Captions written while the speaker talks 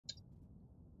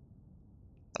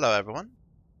Hello everyone,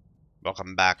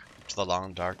 welcome back to the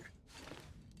Long Dark.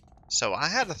 So I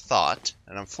had a thought,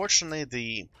 and unfortunately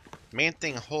the main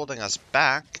thing holding us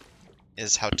back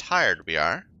is how tired we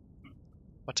are.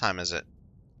 What time is it?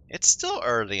 It's still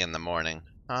early in the morning.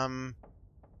 Let's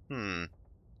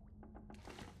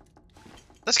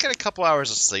get a couple hours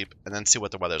of sleep and then see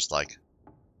what the weather's like.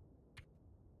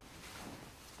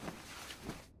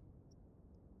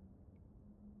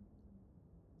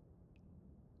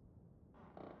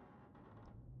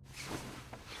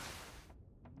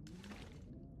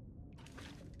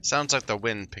 Sounds like the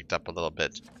wind picked up a little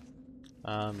bit.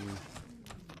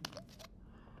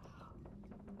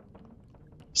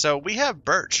 So we have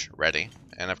birch ready,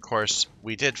 and of course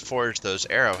we did forge those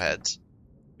arrowheads.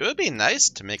 It would be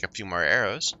nice to make a few more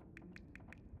arrows.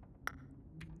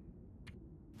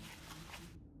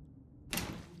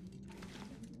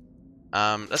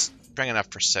 Let's bring enough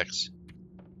for 6.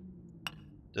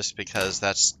 Just because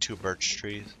that's 2 birch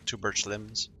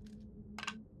limbs.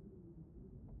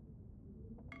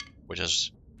 Which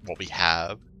is what we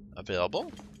have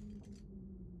available.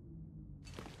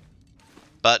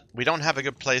 But we don't have a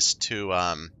good place to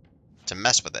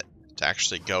mess with it, to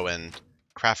actually go and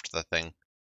craft the thing.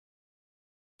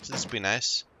 So this would be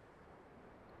nice.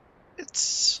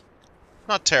 It's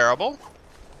not terrible.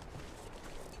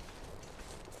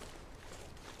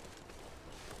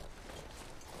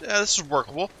 Yeah, this is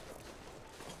workable.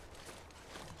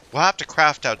 We'll have to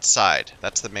craft outside.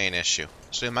 That's the main issue.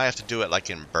 So we might have to do it like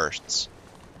in bursts.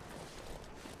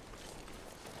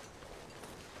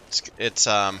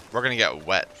 We're gonna get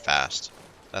wet fast.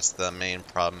 That's the main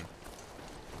problem.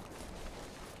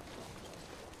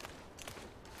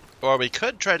 Or we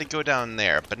could try to go down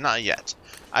there, but not yet.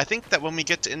 I think that when we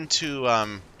get into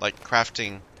like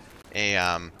crafting a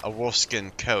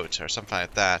wolfskin coat or something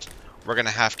like that, we're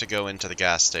gonna have to go into the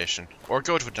gas station or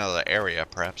go to another area,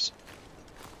 perhaps.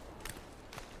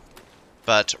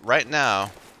 But right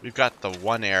now, we've got the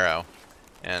 1 arrow,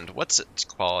 and what's its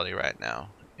quality right now?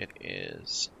 It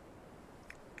is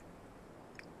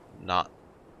not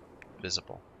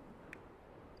visible.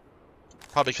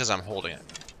 Probably because I'm holding it.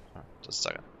 Oh, just a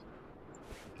second.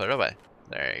 Put it away.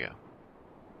 There you go.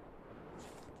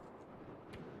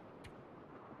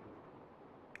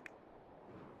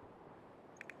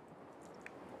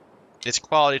 It's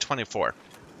quality 24.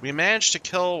 We managed to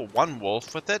kill 1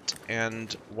 wolf with it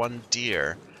and 1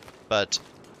 deer, but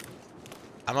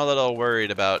I'm a little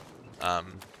worried about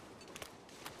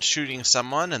shooting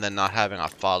someone and then not having a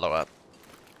follow-up.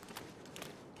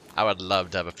 I would love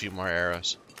to have a few more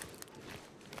arrows.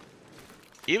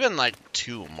 Even like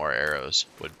 2 more arrows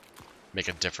would make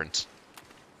a difference.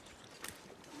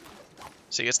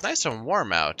 See, it's nice and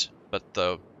warm out, but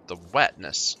the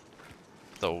wetness,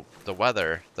 the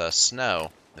weather, the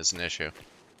snow is an issue.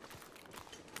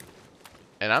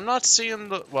 And I'm not seeing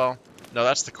the, well, no,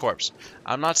 that's the corpse.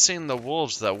 I'm not seeing the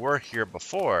wolves that were here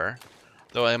before,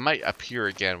 though they might appear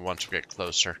again once we get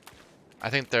closer. I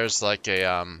think there's like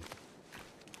a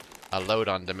load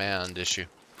on demand issue.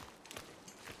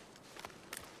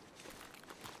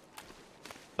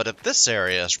 But if this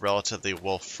area is relatively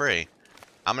wolf-free,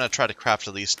 I'm going to try to craft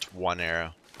at least 1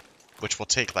 arrow, which will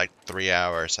take like 3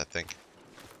 hours, I think.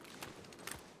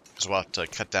 Because we'll have to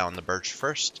cut down the birch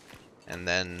first, and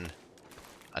then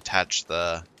attach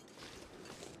the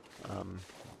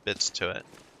bits to it.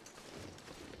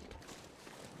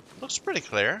 Looks pretty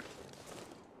clear.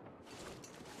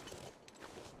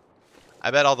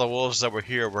 I bet all the wolves that were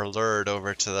here were lured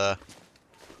over to the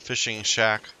fishing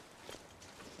shack.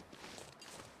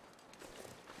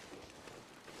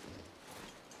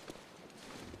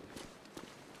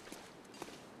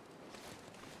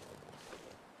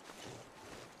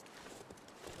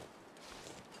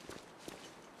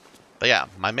 But yeah,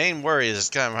 my main worry is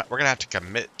we're gonna have to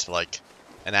commit to like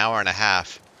an hour and a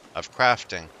half of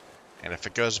crafting, and if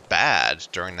it goes bad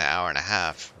during the hour and a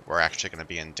half, we're actually gonna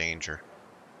be in danger.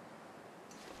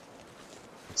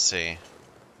 Let's see.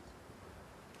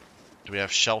 Do we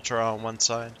have shelter on one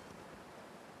side?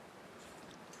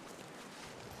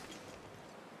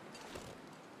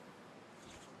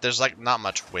 There's like not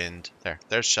much wind.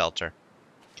 There's shelter.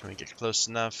 Can we get close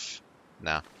enough?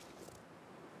 No.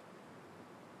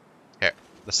 Here,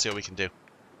 let's see what we can do.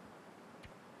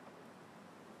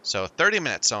 So 30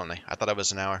 minutes only. I thought it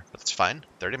was an hour, but it's fine.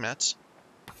 30 minutes.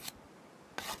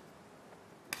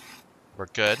 We're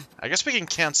good. I guess we can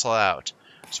cancel out.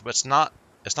 So it's not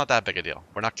that big a deal.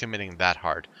 We're not committing that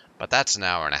hard. But that's an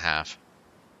hour and a half.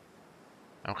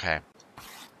 Okay.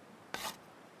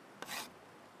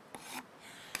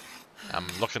 I'm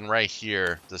looking right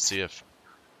here to see if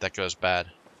that goes bad.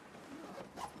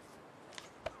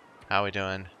 How we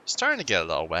doing? Starting to get a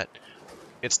little wet.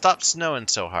 It stopped snowing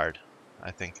so hard,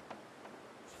 I think.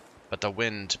 But the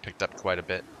wind picked up quite a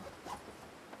bit.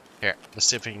 Here, let's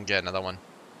see if we can get another one.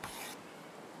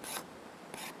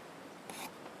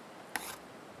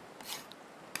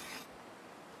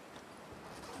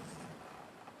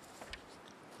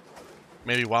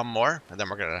 Maybe one more, and then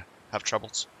we're gonna have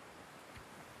troubles.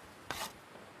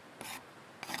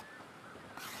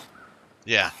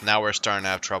 Yeah, now we're starting to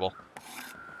have trouble.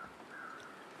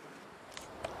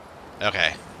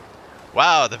 Okay.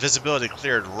 Wow, the visibility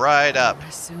cleared right up.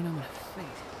 Soon I'm gonna fade.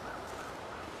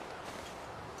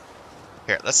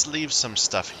 Here, let's leave some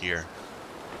stuff here.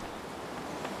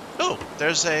 Oh,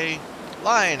 there's a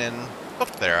lion and hook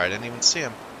there. I didn't even see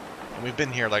him. And we've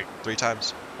been here like 3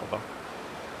 times. Oh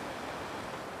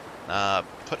well.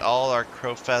 Put all our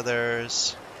crow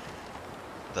feathers.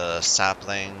 The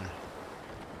sapling.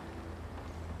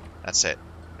 That's it.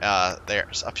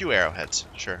 There's a few arrowheads,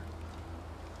 sure.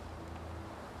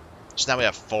 So now we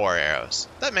have 4 arrows.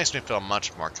 That makes me feel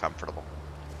much more comfortable.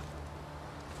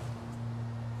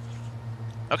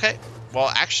 Okay, well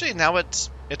actually now it's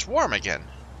warm again.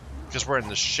 Because we're in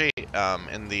the shade,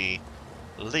 in the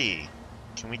lee.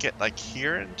 Can we get like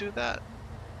here and do that?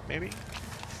 Maybe?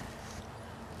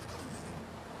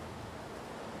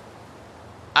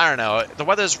 I don't know, the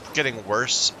weather's getting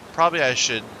worse. Probably I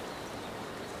should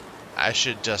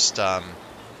just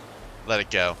let it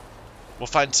go. We'll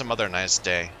find some other nice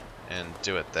day and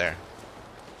do it there.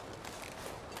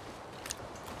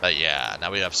 But yeah,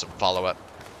 now we have some follow-up.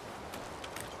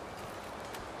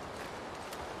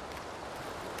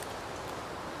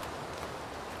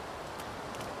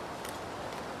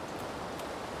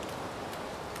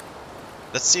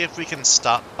 Let's see if we can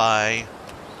stop by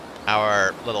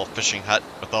our little fishing hut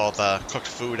with all the cooked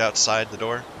food outside the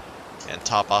door and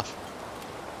top off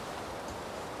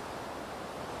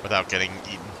without getting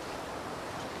eaten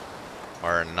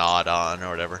or gnawed on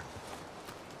or whatever.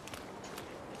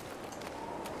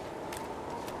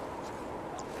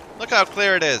 Look how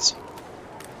clear it is.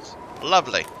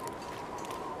 Lovely.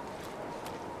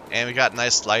 And we got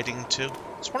nice lighting too.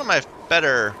 It's one of my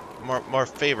better, more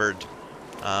favored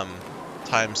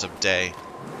times of day.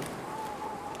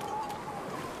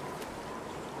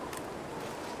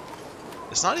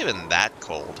 It's not even that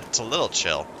cold. It's a little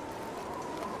chill.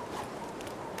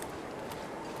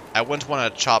 I wouldn't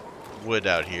want to chop wood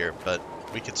out here, but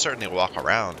we could certainly walk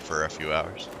around for a few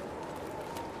hours.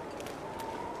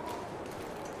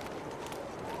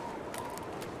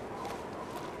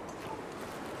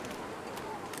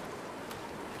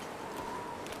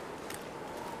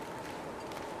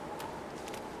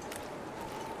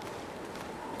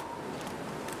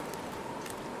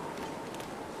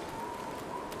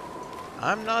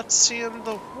 I'm not seeing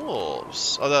the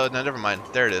wolves. Although, no, never mind.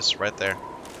 There it is, right there.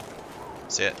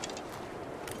 See it?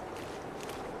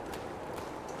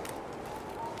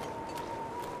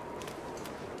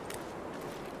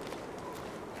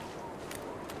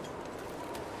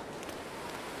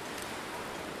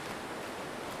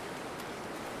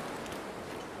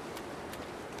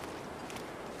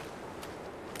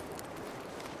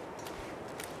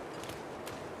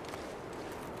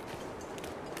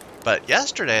 But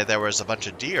yesterday there was a bunch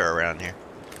of deer around here.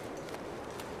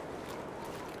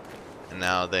 And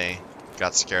now they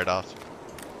got scared off.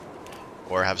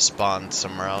 Or have spawned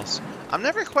somewhere else. I'm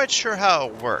never quite sure how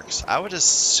it works. I would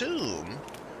assume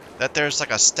that there's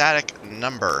like a static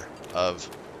number of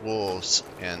wolves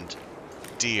and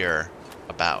deer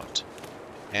about.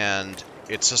 And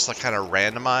it's just like kind of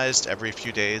randomized every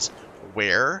few days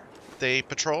where they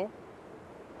patrol.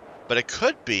 But it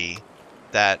could be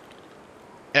that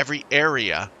every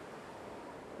area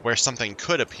where something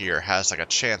could appear has like a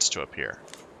chance to appear,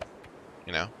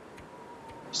 you know?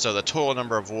 So the total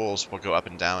number of wolves will go up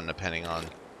and down depending on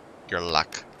your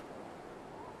luck.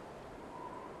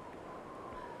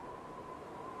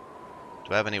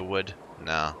 Do I have any wood?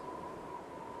 No.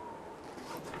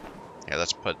 Yeah,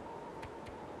 let's put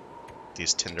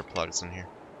these tinder plugs in here.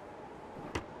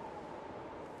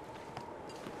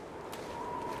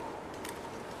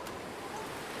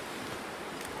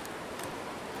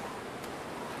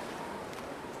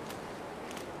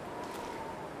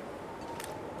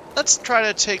 Let's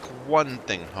try to take one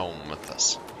thing home with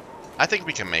us. I think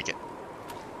we can make it.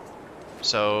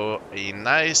 So, a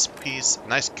nice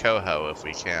coho if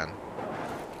we can.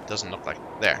 Doesn't look like...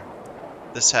 There.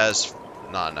 This has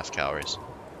not enough calories.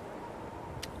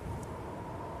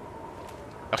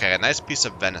 Okay, a nice piece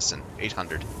of venison.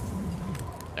 800.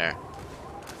 There.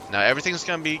 Now everything's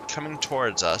gonna be coming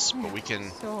towards us, but we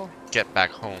can get back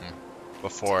home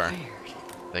before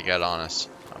they get on us.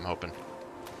 I'm hoping.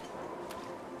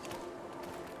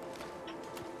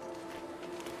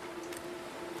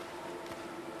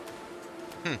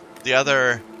 The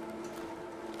other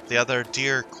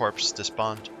deer corpse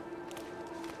despawned.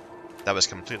 That was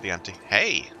completely empty.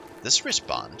 Hey, this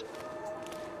respawned.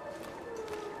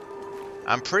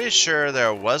 I'm pretty sure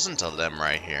there wasn't a limb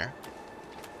right here.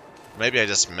 Maybe I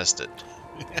just missed it.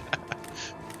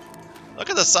 Look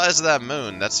at the size of that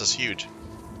moon. That's just huge.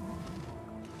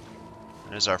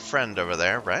 There's our friend over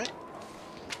there, right?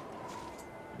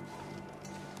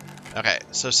 Okay,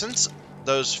 so since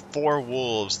those 4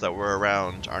 wolves that were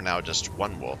around are now just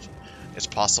 1 wolf, it's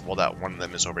possible that one of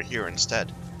them is over here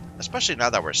instead. Especially now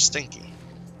that we're stinky.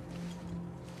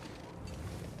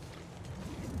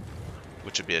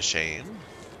 Which would be a shame.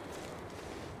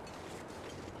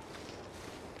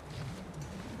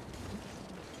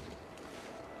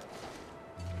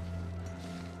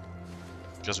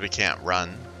 Because we can't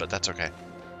run, but that's okay.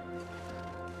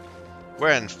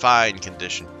 We're in fine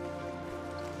condition.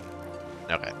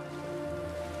 Okay.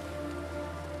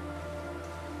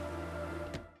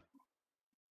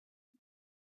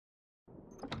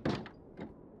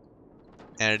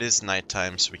 And it is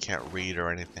nighttime, so we can't read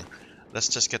or anything. Let's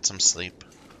just get some sleep.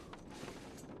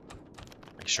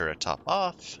 Make sure to top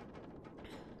off.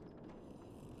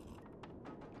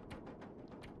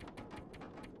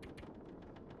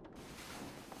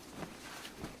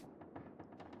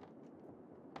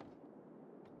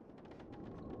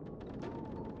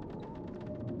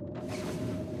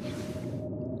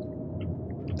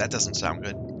 That doesn't sound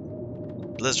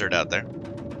good. Blizzard out there.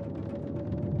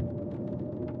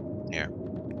 Here.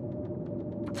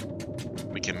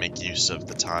 We can make use of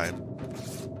the time.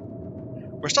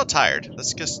 We're still tired.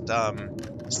 Let's just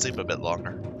sleep a bit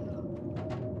longer.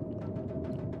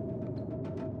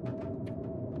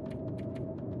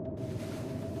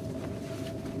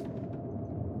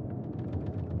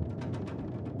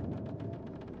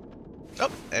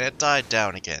 Oh, and it died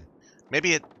down again.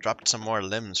 Maybe it dropped some more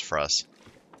limbs for us.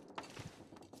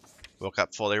 Woke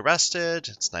up fully rested.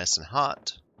 It's nice and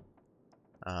hot.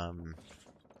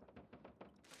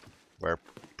 We're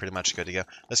pretty much good to go.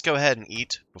 Let's go ahead and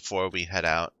eat before we head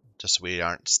out, just so we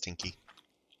aren't stinky.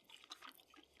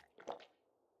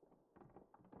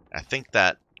 I think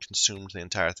that consumed the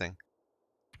entire thing.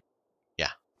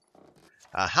 Yeah.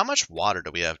 How much water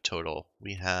do we have total?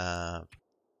 We have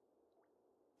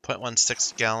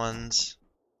 0.16 gallons.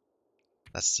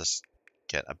 Let's just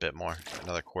get a bit more,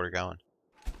 another quarter gallon.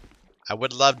 I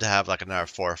would love to have like another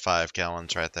 4 or 5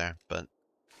 gallons right there, but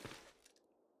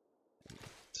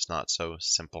it's not so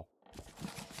simple.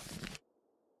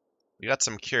 We got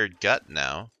some cured gut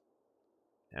now,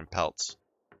 and pelts.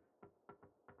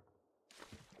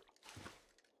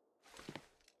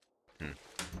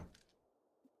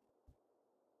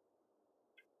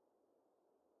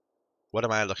 What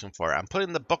am I looking for? I'm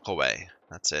putting the book away.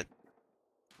 That's it.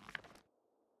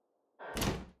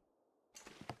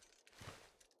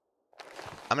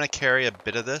 I'm gonna carry a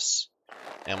bit of this,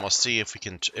 and we'll see if we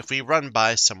can. If we run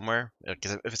by somewhere,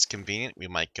 if it's convenient, we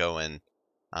might go and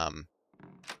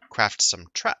craft some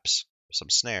traps, some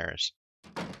snares.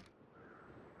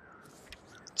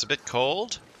 It's a bit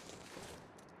cold,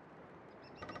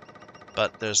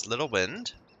 but there's little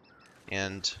wind,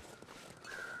 and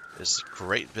there's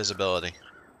great visibility.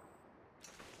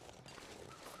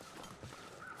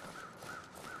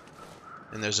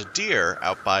 And there's a deer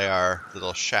out by our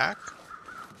little shack.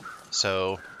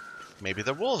 So maybe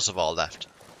the wolves have all left.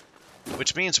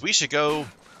 Which means we should go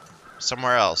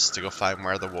somewhere else to go find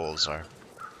where the wolves are.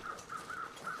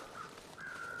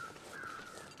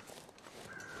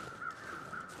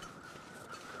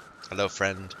 Hello,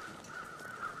 friend.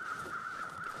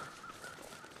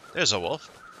 There's a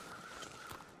wolf.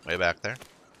 Way back there.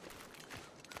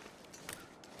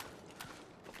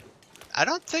 I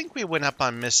don't think we went up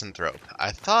on Misanthrope.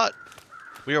 I thought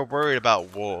we were worried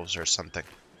about wolves or something.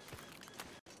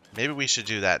 Maybe we should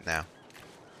do that now.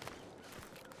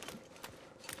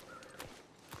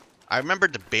 I remember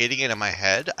debating it in my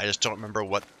head. I just don't remember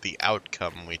what the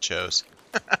outcome we chose.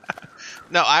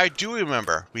 No, I do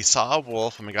remember. We saw a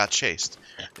wolf and we got chased.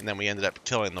 And then we ended up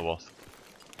killing the wolf.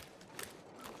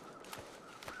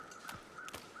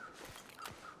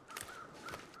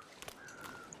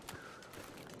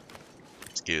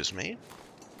 Excuse me.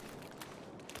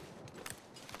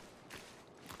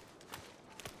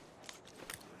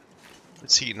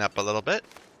 It's heating up a little bit.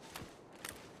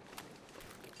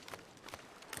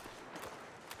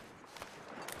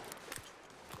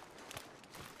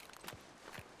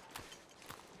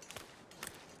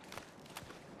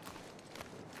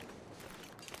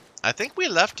 I think we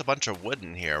left a bunch of wood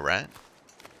in here, right?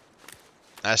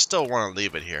 I still want to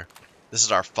leave it here. This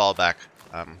is our fallback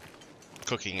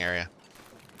cooking area.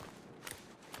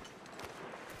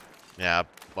 Yeah,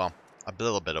 well, a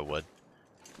little bit of wood.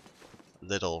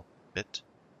 Little bit.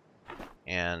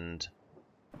 And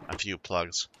a few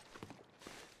plugs.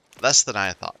 Less than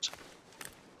I thought.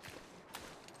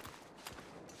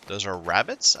 Those are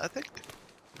rabbits, I think?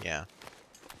 Yeah.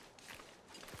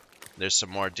 There's some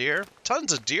more deer.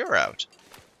 Tons of deer out.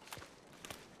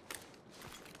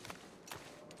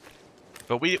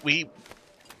 But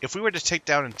if we were to take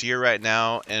down a deer right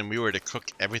now and we were to cook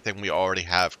everything we already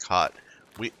have caught,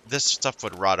 this stuff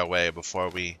would rot away before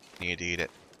we need to eat it.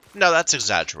 No, that's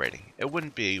exaggerating. It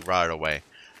wouldn't be rot away,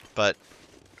 but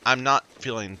I'm not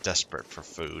feeling desperate for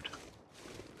food.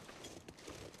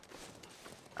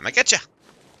 I'm gonna get you.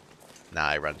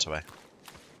 Nah, he runs away.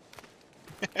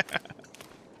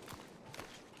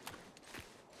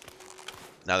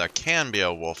 Now there can be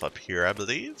a wolf up here, I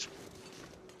believe.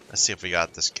 Let's see if we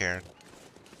got this, Karen.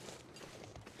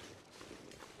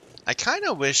 I kind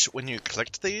of wish when you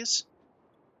clicked these,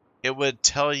 it would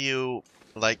tell you,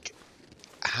 like,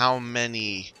 how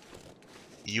many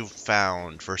you've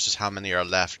found versus how many are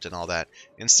left and all that.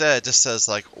 Instead, it just says,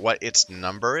 like, what its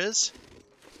number is.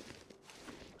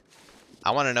 I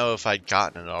want to know if I'd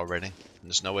gotten it already.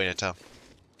 There's no way to tell.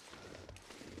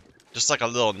 Just like a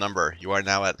little number. You are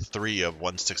now at 3 of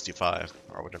 165,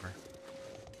 or whatever.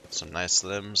 Some nice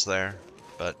limbs there,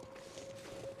 but...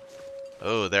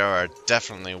 Oh, there are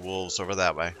definitely wolves over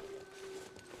that way.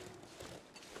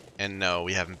 And no,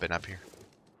 we haven't been up here.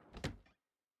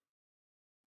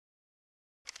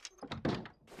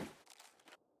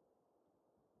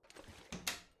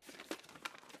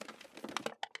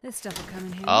 This stuff will come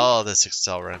in handy. Oh, this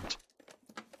accelerant.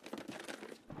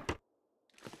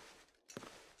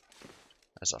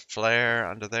 There's a flare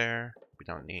under there. We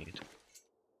don't need.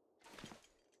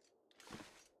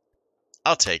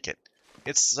 I'll take it.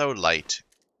 It's so light.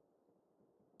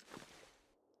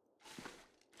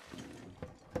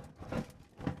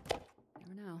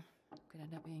 Never know. Could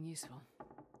end up being useful.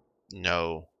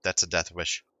 No, that's a death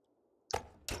wish.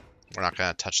 We're not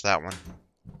gonna touch that one.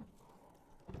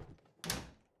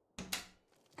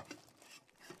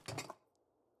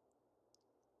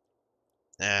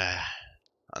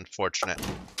 Unfortunate.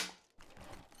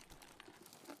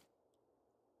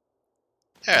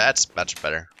 Yeah, that's much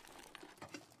better.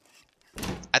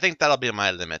 I think that'll be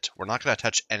my limit. We're not gonna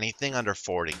touch anything under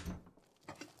 40.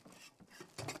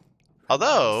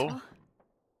 Although...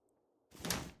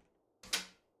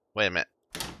 Wait a minute.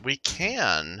 We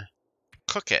can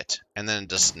cook it and then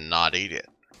just not eat it.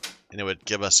 And it would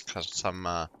give us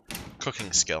some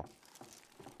cooking skill.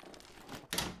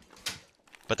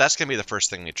 But that's going to be the first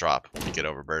thing we drop when we get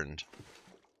overburdened.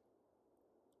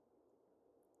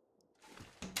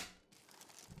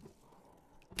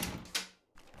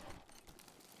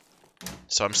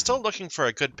 So I'm still looking for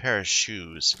a good pair of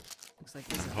shoes. Looks like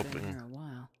this has been here a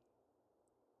while.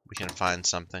 We can find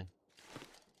something.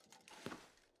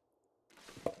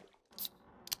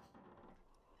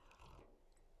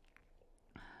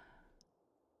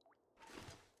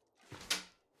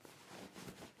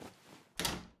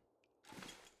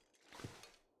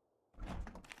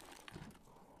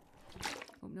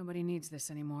 Hope nobody needs this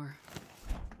anymore.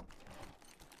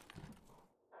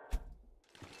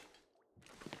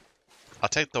 I'll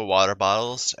take the water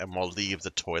bottles and we'll leave the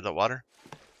toilet water.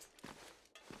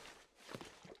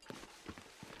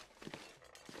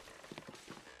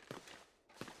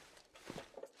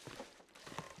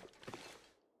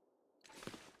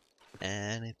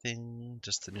 Anything?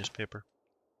 Just the newspaper.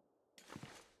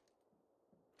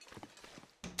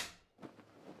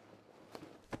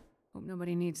 Hope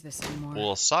nobody needs this anymore.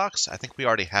 Wool socks? I think we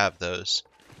already have those.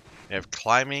 We have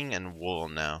climbing and wool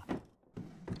now.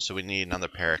 So we need another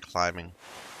pair of climbing.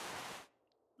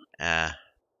 I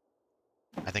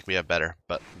think we have better,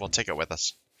 but we'll take it with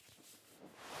us.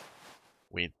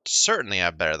 We certainly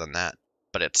have better than that,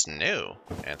 but it's new,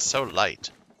 and it's so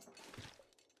light.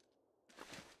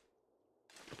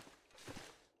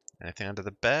 Anything under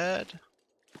the bed?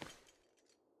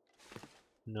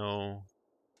 No.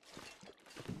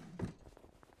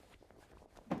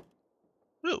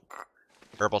 Ooh,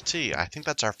 herbal tea. I think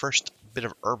that's our first bit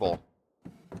of herbal.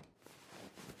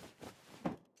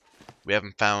 We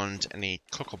haven't found any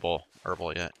cookable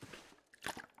herbal yet.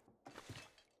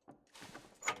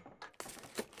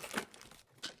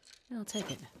 I'll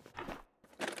take it.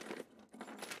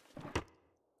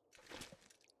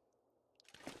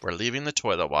 We're leaving the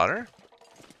toilet water.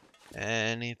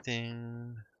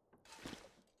 Anything?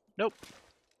 Nope.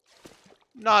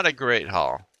 Not a great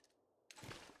haul.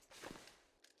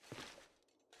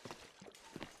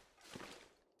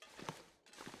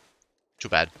 Too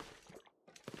bad.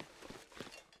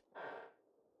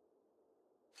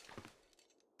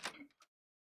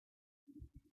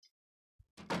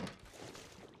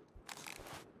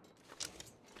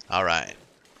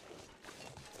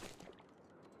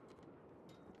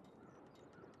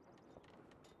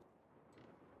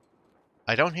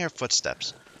 I don't hear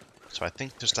footsteps, so I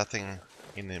think there's nothing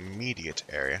in the immediate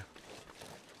area.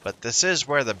 But this is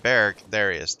where the bear...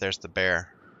 There he is. There's the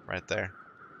bear right there.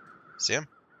 See him?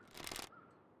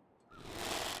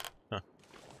 Huh.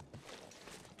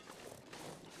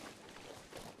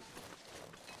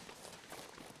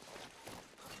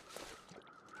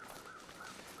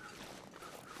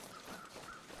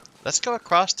 Let's go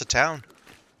across to town.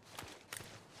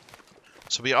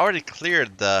 So we already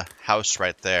cleared the house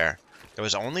right there. There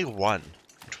was only one,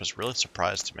 which was really a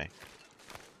surprise to me.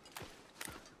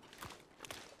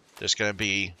 There's going to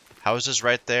be houses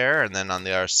right there, and then on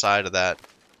the other side of that,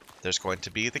 there's going to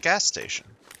be the gas station.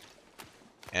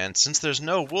 And since there's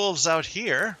no wolves out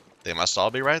here, they must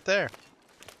all be right there.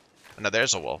 Oh, no,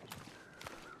 there's a wolf.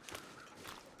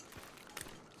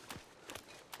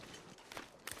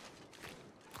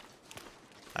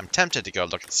 I'm tempted to go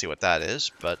look and see what that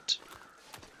is, but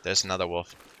there's another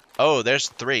wolf. Oh, there's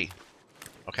 3.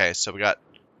 Okay, so we got...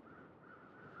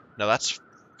 No, that's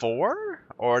 4?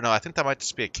 Or no, I think that might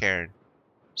just be a cairn.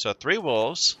 So 3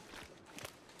 wolves.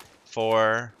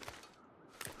 4...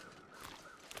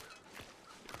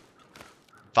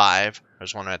 5.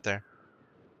 There's one right there.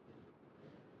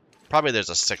 Probably there's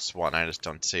a 6th one, I just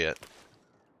don't see it.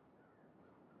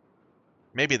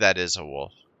 Maybe that is a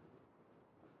wolf.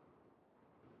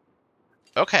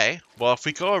 Okay, well if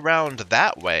we go around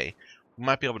that way, we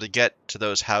might be able to get to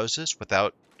those houses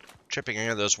without tripping any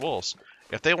of those wolves.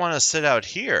 If they want to sit out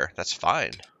here, that's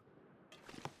fine.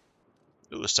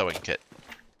 Ooh, a sewing kit.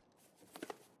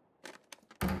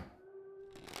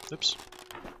 Oops.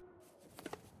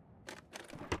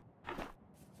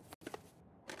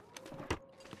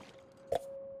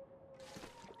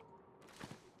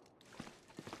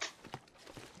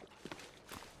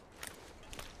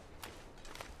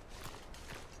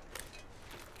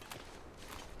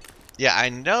 Yeah, I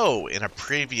know in a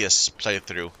previous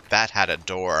playthrough that had a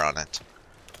door on it.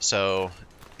 So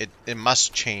it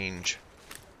must change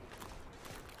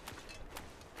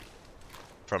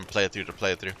from playthrough to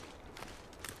playthrough.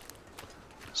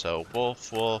 So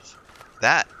wolf, wolf.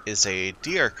 That is a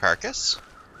deer carcass,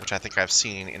 which I think I've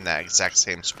seen in that exact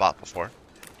same spot before.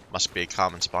 Must be a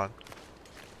common spawn.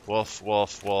 Wolf,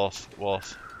 wolf, wolf,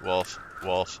 wolf, wolf,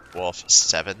 wolf, wolf.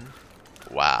 7.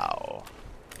 Wow.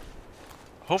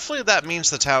 Hopefully that means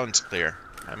the town's clear.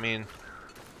 I mean,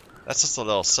 that's just a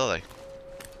little silly.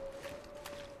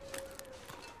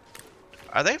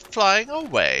 Are they flying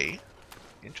away?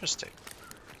 Interesting.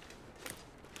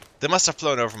 They must have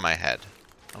flown over my head.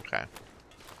 Okay.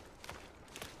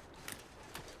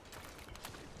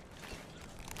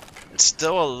 It's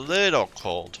still a little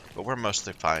cold, but we're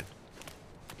mostly fine.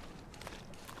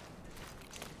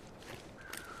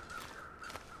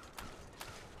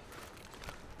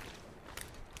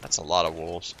 That's a lot of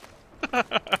wolves.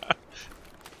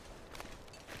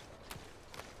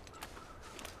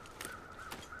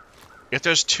 If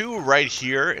there's 2 right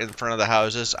here in front of the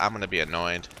houses, I'm going to be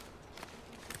annoyed.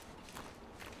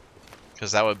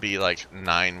 Because that would be like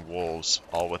 9 wolves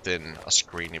all within a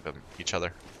screen of each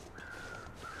other.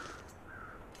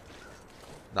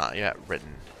 Not yet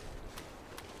written.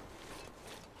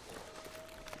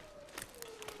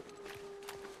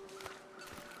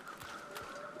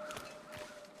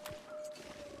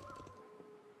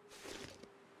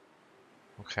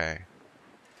 Okay.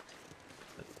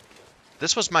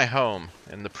 This was my home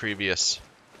in the previous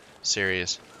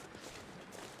series.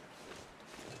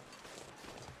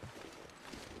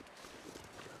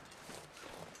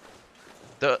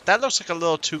 That looks like a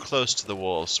little too close to the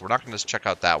wolves, so we're not going to check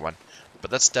out that one.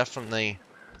 But let's definitely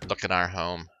look at our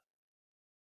home.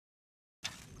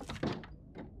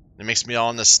 It makes me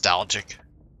all nostalgic.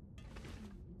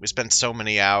 We spent so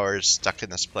many hours stuck in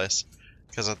this place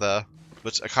because of a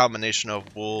combination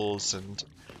of wolves and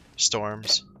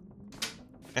storms.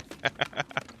 I think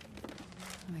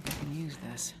I can use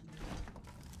this.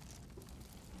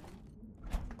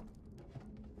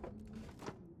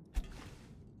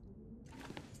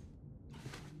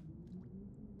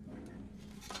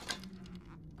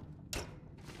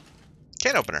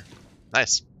 Can opener.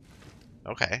 Nice.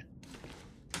 Okay.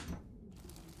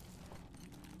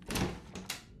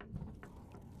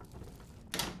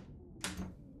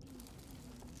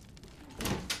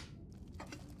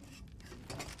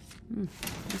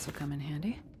 This will come in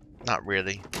handy. Not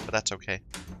really, but that's okay.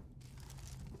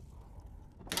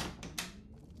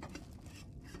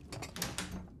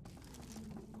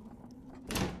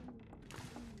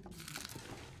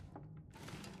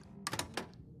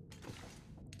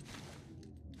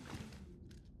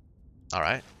 All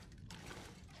right.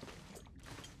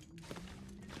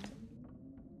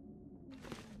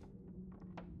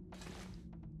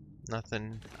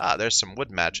 Nothing. Ah, there's some wood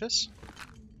matches.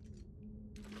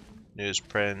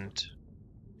 Newsprint.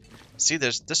 See,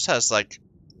 this has like,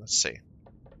 let's see.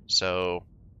 So,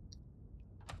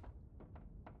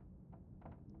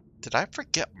 did I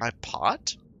forget my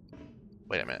pot?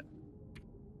 Wait a minute.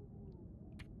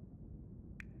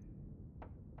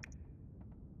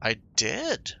 I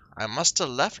did. I must have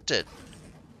left it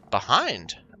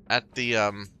behind at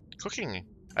the cooking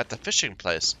at the fishing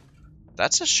place.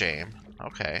 That's a shame.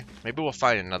 Okay, maybe we'll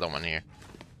find another one here.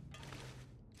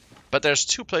 But there's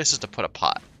two places to put a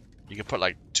pot. You can put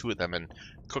like two of them and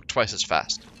cook twice as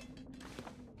fast.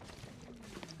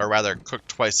 Or rather, cook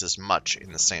twice as much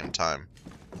in the same time.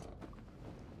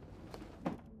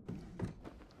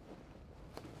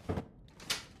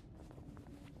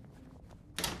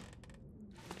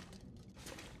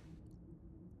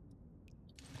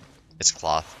 It's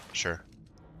cloth, sure.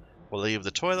 We'll leave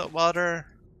the toilet water.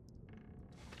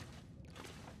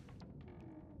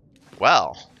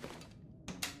 Well.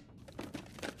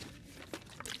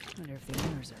 Wonder if the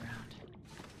owner's around.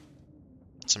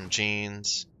 Some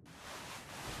jeans.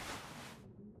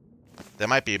 They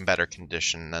might be in better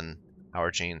condition than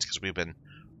our jeans because we've been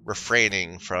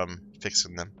refraining from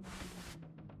fixing them.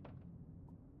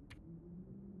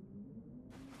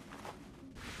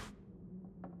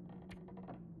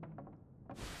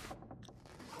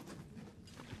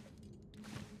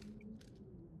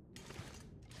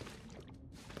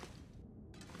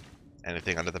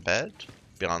 Anything under the bed?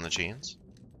 Beyond the jeans?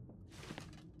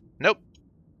 Nope.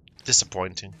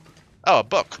 Disappointing. Oh, a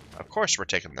book. Of course we're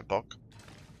taking the book.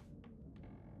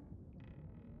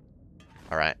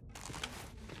 Alright.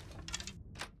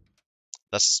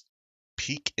 Let's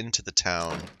peek into the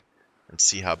town and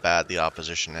see how bad the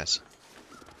opposition is.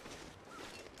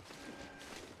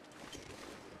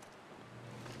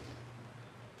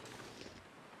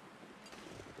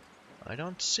 I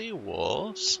don't see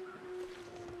wolves.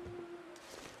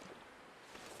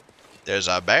 There's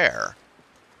a bear.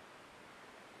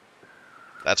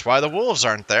 That's why the wolves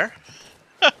aren't there.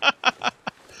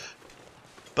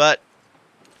 But,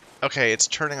 okay, it's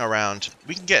turning around.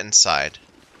 We can get inside.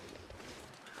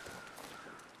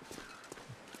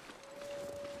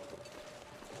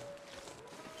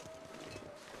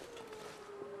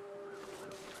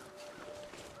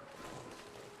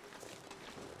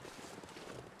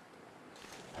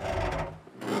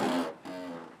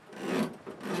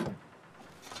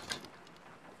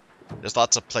 There's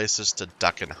lots of places to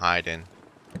duck and hide in.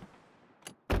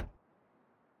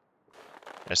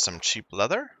 There's some cheap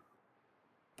leather.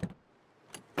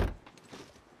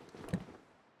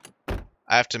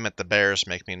 I have to admit the bears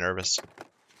make me nervous.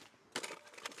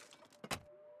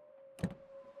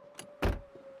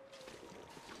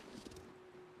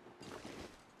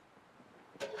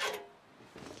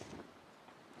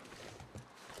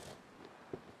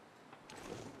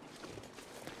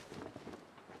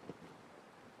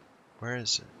 Where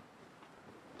is it?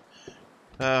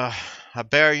 A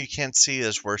bear you can't see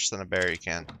is worse than a bear you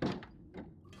can.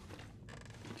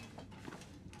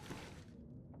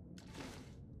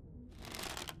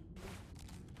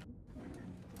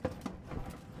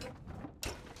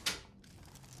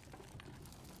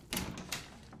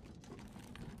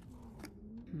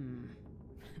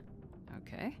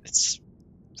 Okay. It's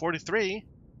 43.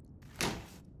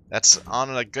 That's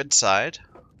on a good side.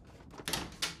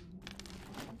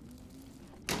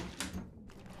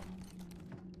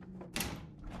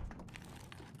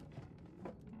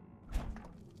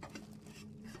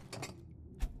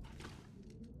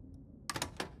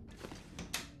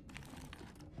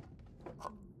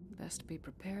 Best be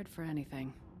prepared for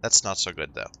anything. That's not so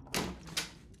good, though.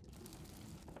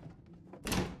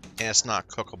 And it's not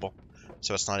cookable,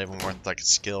 so it's not even worth, like, a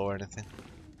skill or anything.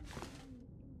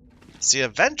 See,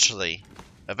 eventually,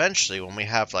 when we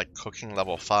have, like, cooking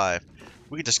level 5,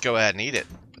 we could just go ahead and eat it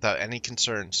without any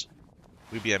concerns.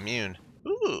 We'd be immune.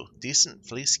 Ooh, decent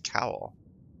fleece cowl.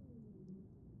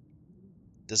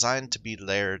 Designed to be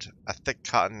layered. A thick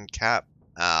cotton cap.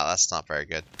 Ah, that's not very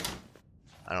good.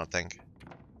 I don't think.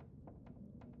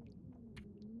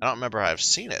 I don't remember I've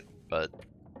seen it, but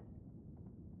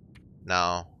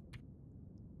no.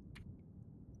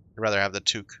 I'd rather have the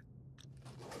toque.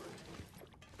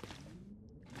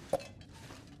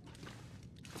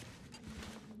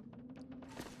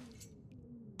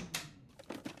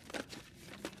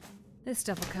 This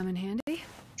stuff will come in handy.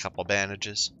 Couple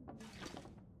bandages.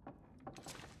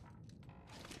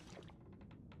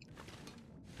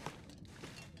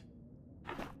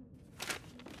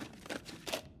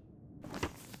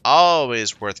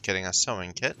 Always worth getting a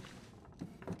sewing kit.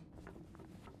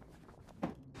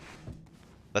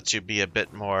 Lets you be a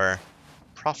bit more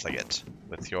profligate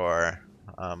with your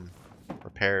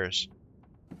repairs.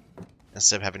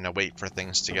 Instead of having to wait for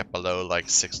things to get below like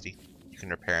 60, you can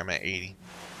repair them at 80.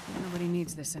 Nobody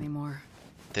needs this anymore.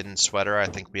 Thin sweater, I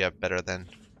think we have better than.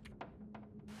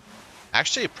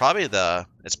 Actually, probably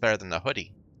it's better than the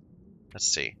hoodie. Let's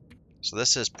see. So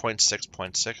this is 0.6,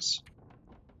 0.6.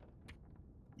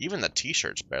 Even the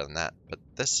t-shirt's better than that, but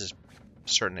this is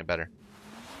certainly better.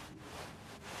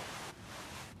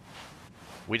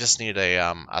 We just need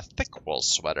a thick wool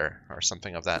sweater or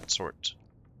something of that sort.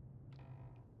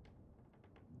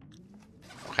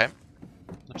 Okay.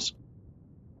 Oops.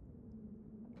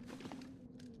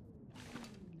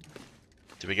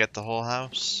 Did we get the whole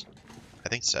house? I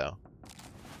think so.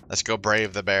 Let's go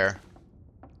brave the bear.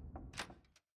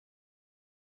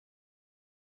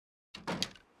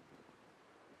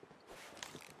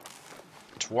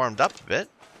 It's warmed up a bit.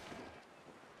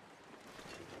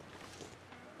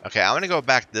 Okay, I'm gonna go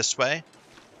back this way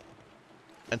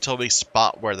until we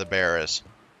spot where the bear is.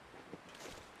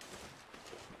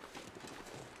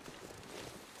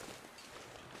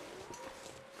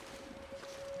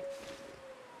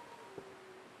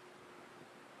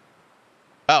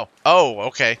 Oh,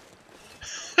 okay.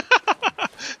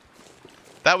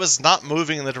 That was not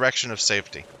moving in the direction of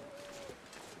safety.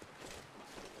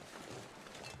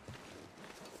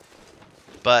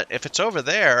 But if it's over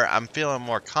there, I'm feeling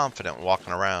more confident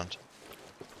walking around.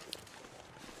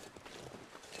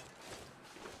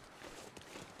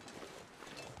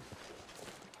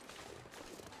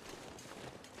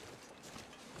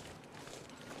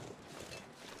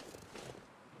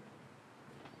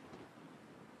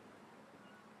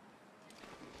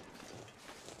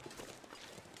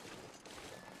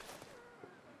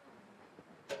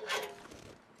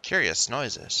 Curious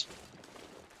noises.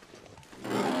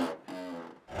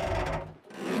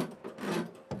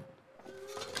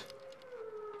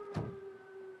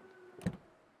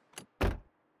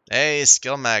 Hey,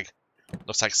 skill mag.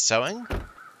 Looks like sewing?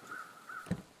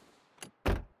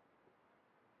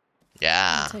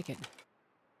 Yeah. I'll take it.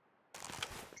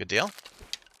 Good deal.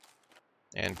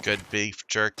 And good beef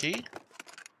jerky.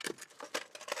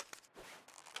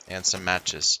 And some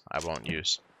matches I won't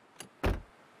use.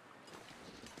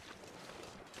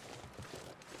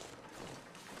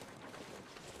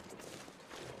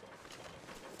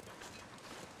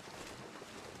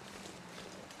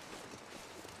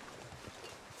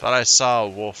 Thought I saw a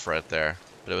wolf right there,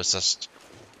 but it was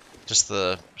just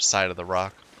the side of the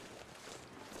rock.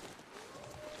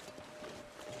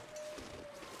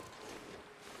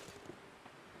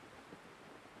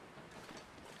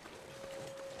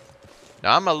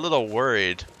 Now I'm a little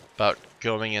worried about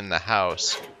going in the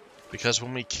house, because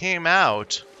when we came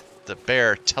out, the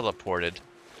bear teleported,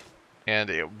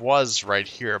 and it was right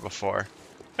here before.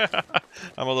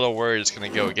 I'm a little worried it's gonna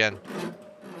go again.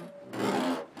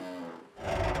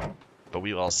 But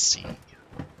we will see.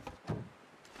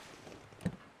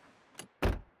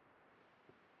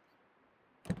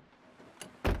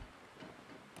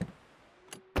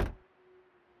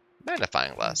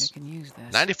 Magnifying glass. I can use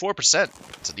this.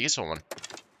 94%. It's a decent one.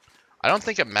 I don't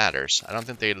think it matters. I don't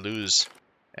think they lose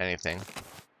anything.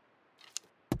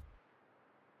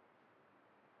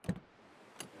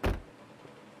 And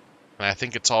I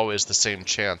think it's always the same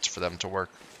chance for them to work.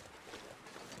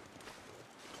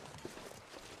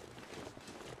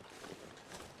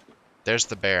 There's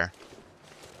the bear.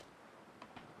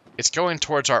 It's going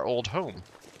towards our old home.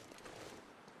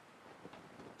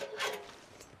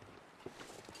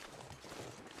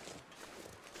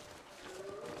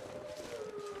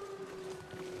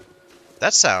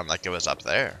 That sounded like it was up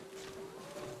there.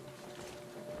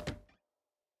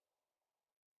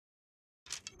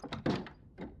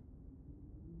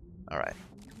 Alright.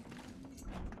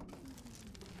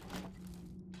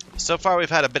 So far we've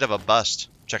had a bit of a bust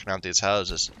checking out these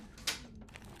houses.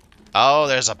 Oh,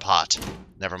 there's a pot.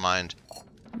 Never mind.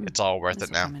 It's all worth it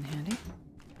now. Come in handy.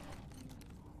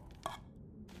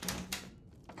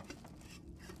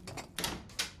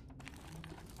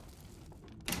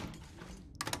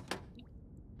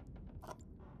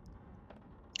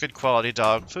 Good quality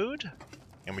dog food.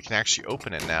 And we can actually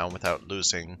open it now without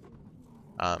losing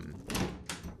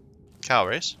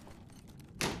calories.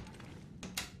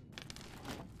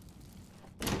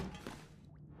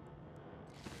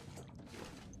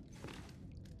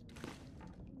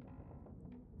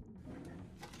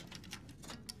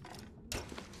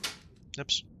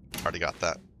 Oops, already got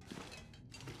that.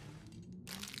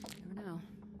 Never know.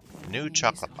 New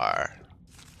chocolate bar.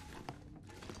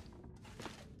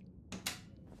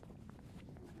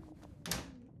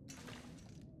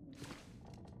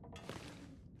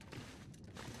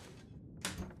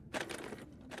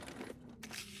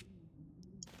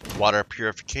 Water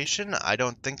purification, I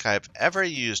don't think I've ever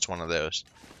used one of those.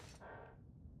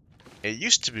 It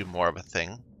used to be more of a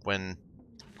thing when,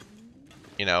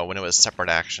 you know, when it was separate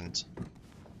actions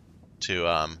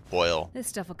to boil This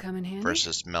stuff will come in handy.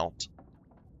 versus melt.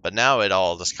 But now it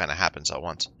all just kind of happens at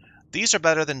once. These are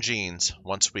better than jeans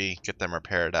once we get them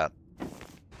repaired up.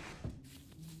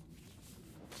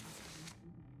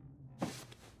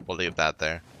 We'll leave that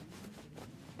there.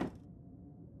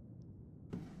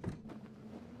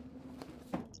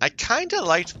 I kind of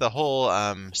liked the whole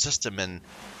system in,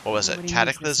 what was it, Nobody needs this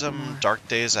Cataclysm, anymore. Dark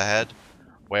Days Ahead,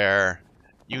 where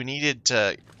you needed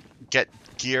to get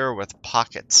gear with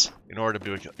pockets in order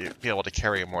to be able to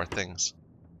carry more things.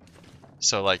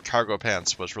 So like cargo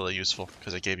pants was really useful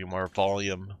because it gave you more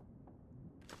volume,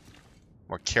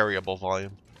 more carryable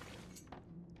volume.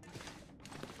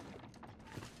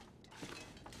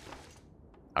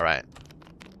 Alright.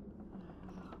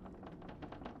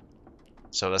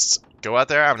 So let's go out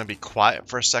there. I'm going to be quiet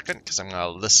for a second because I'm going to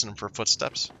listen for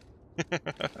footsteps.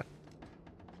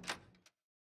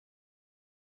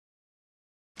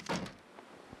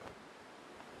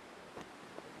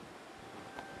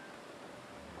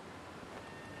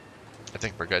 I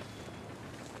think we're good.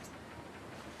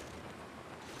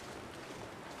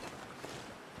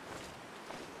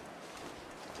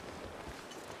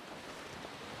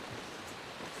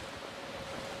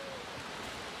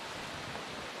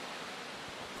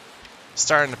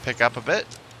 Starting to pick up a bit.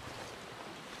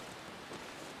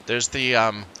 There's the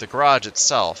garage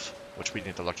itself, which we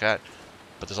need to look at,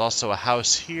 but there's also a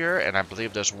house here, and I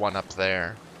believe there's one up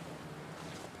there.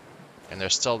 And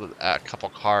there's still a couple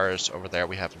cars over there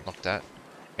we haven't looked at.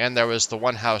 And there was the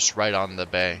one house right on the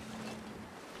bay.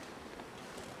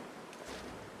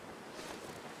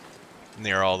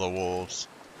 Near all the wolves.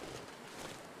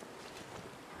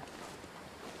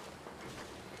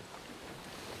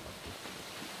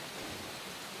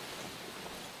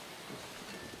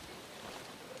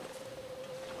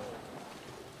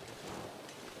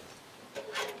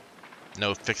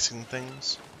 No fixing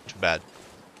things? Too bad.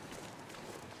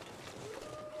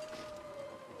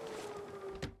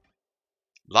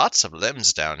 Lots of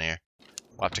limbs down here.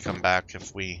 We'll have to come back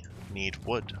if we need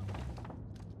wood.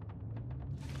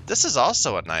 This is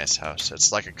also a nice house.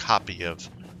 It's like a copy of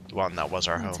the one that was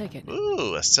our I'll home. take it.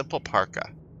 Ooh, a simple parka.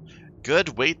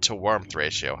 Good weight to warmth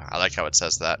ratio. I like how it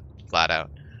says that flat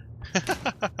out.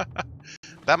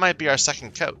 That might be our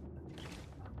second coat.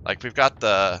 Like, we've got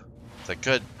the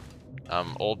good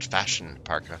old-fashioned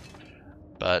parka,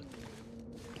 but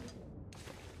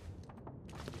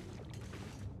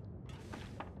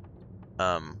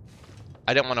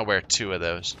I didn't want to wear two of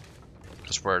those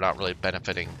because we're not really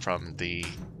benefiting from the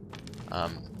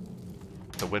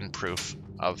windproof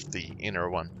of the inner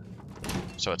one,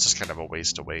 so it's just kind of a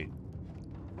waste of weight.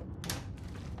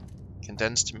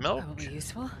 Condensed milk, Probably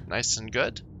useful. nice and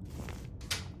good.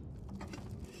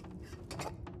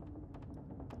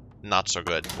 Not so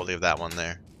good. We'll leave that one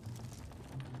there.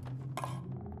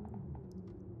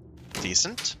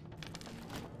 Decent.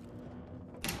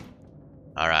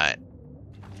 Alright.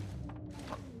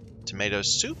 Tomato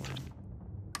soup.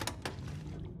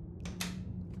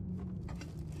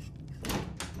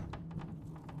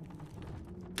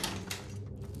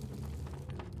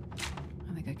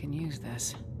 I think I can use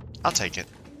this. I'll take it.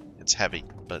 It's heavy,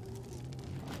 but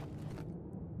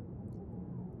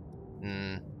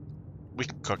we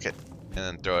can cook it and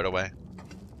then throw it away.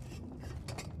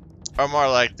 Or more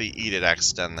likely eat it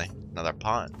accidentally. Another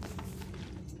pot.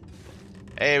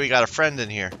 Hey, we got a friend in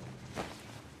here.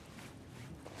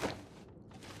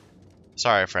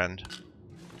 Sorry, friend.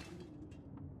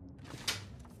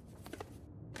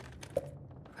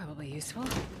 Probably useful.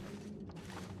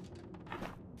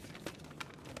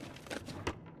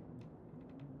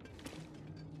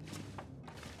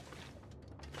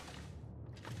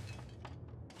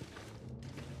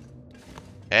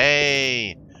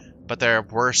 Hey! But they're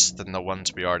worse than the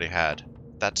ones we already had.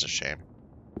 That's a shame.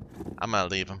 I'm gonna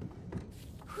leave them.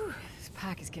 Whew, this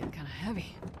pack is getting kind of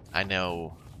heavy. I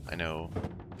know. I know.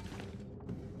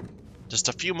 Just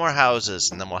a few more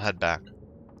houses and then we'll head back.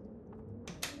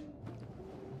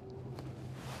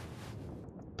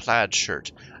 Plaid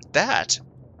shirt. That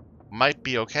might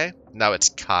be okay. No, it's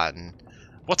cotton.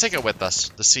 We'll take it with us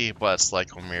to see what it's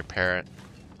like when we repair it.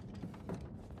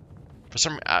 For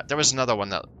some, there was another one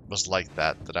that was like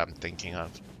that I'm thinking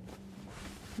of.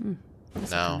 This will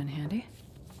No. come in handy.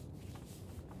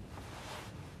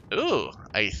 Ooh,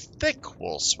 a thick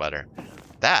wool sweater.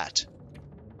 That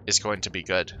is going to be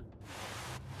good.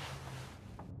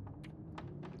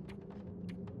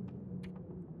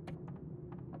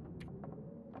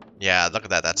 Yeah, look at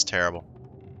that. That's terrible.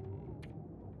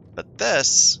 But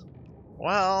this,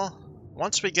 well,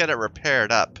 once we get it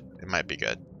repaired up, it might be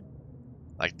good.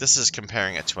 Like, this is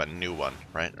comparing it to a new one,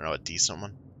 right? Or a decent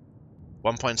one.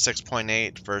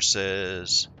 1.6.8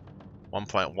 versus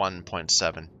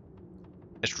 1.1.7.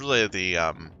 It's really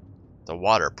the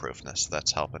waterproofness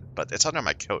that's helping, but it's under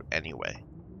my coat anyway.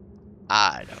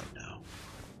 I don't know.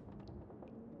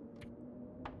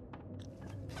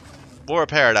 We'll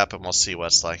repair it up and we'll see what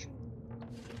it's like.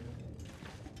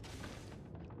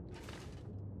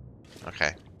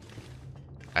 Okay.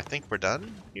 I think we're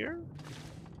done here?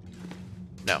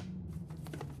 No.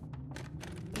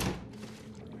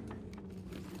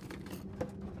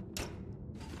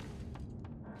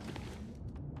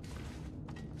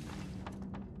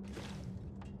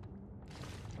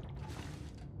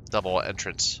 Double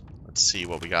entrance. Let's see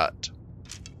what we got.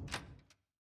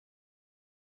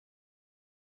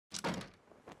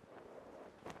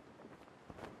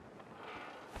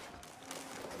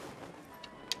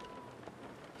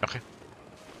 Okay.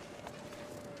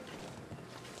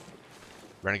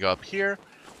 We're gonna go up here,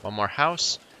 one more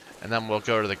house, and then we'll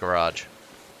go to the garage.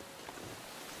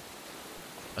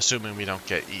 Assuming we don't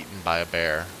get eaten by a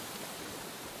bear.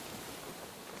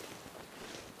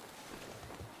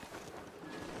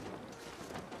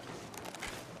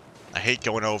 I hate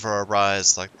going over a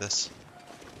rise like this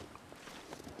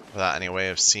without any way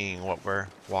of seeing what we're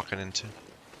walking into.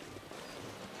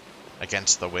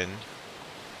 Against the wind.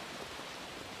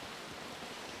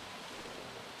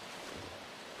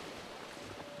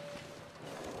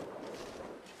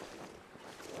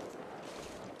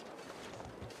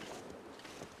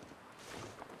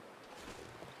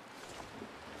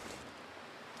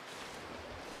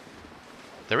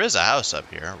 There is a house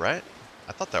up here, right?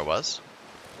 I thought there was.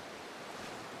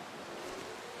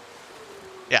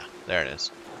 Yeah, there it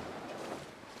is.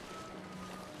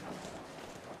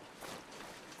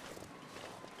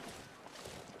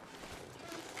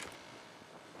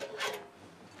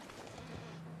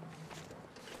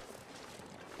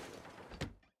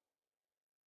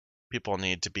 People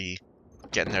need to be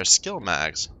getting their skill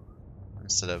mags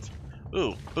instead of...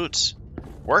 Ooh, boots.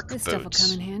 Work This boots. stuff will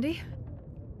come in handy.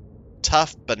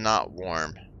 Tough but not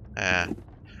warm.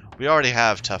 We already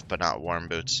have tough but not warm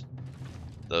boots.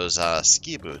 Those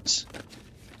ski boots.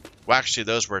 Well, actually,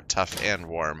 those were tough and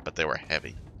warm, but they were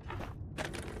heavy.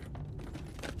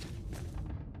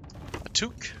 A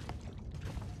toque.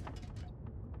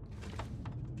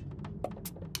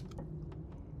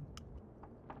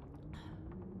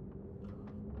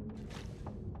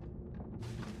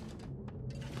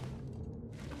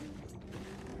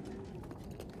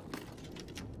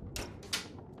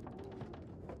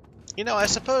 You know, I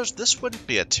suppose this wouldn't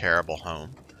be a terrible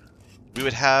home. We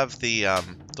would have the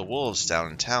wolves down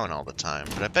in town all the time,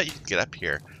 but I bet you could get up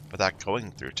here without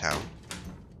going through town.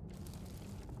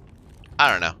 I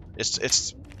don't know.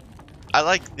 I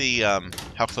like the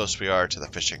how close we are to the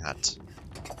fishing hut.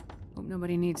 Hope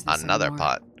nobody needs this Another anymore.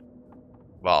 pot.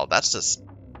 Well, that's just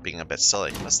being a bit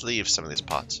silly. Let's leave some of these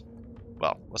pots.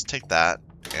 Well, let's take that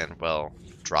and we'll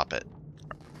drop it.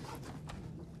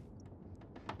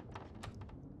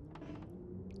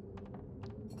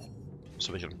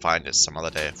 So we can find it some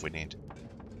other day if we need.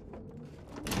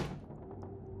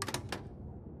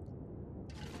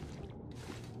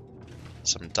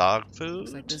 Some dog food?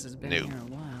 Looks like this has been New. here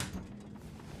a while.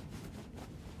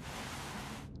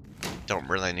 Don't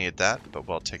really need that, but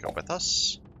we'll take it with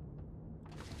us.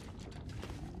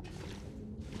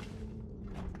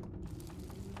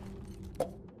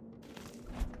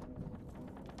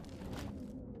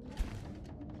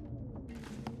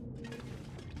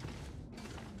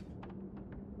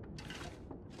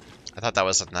 I thought that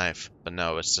was a knife, but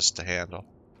no, it's just a handle.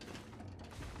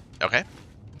 Okay.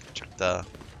 Check the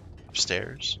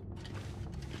upstairs.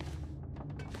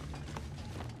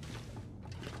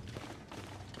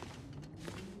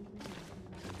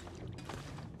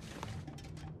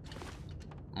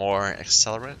 More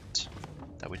accelerant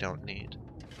that we don't need.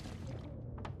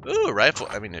 Ooh, rifle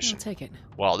ammunition. I'll take it.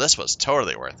 Well, this was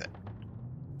totally worth it.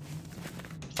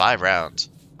 5 rounds.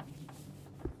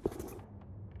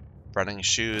 Running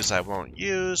shoes I won't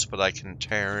use, but I can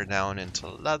tear down into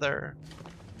leather.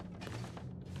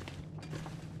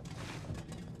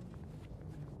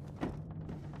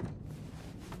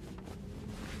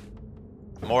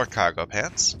 More cargo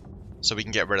pants, so we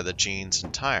can get rid of the jeans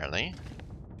entirely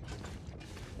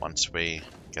once we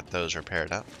get those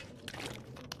repaired up.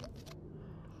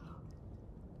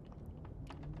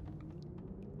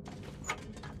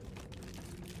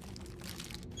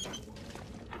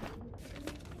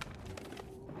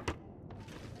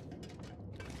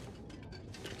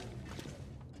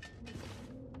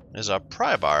 There's a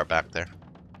pry bar back there.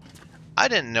 I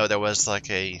didn't know there was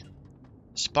like a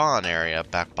spawn area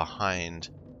back behind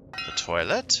the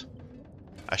toilet.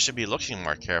 I should be looking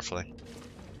more carefully.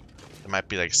 There might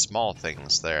be like small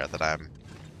things there that I'm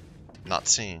not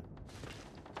seeing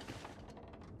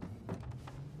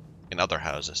in other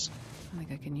houses. I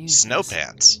think I can use Snow this.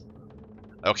 pants.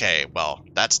 Okay, well,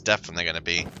 that's definitely going to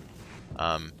be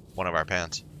one of our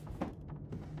pants.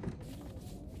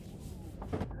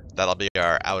 That'll be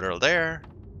our outer layer.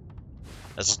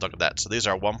 Let's just look at that. So these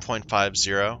are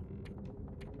 1.50.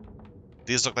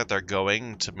 These look like they're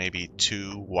going to maybe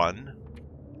 2.1.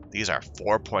 These are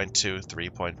 4.2,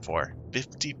 3.4.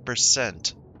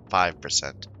 50%,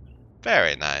 5%.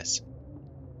 Very nice.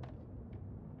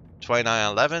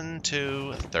 29.11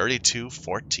 to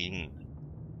 32.14.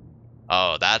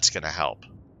 Oh, that's going to help.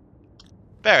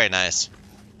 Very nice.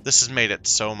 This has made it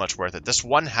so much worth it. This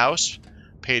one house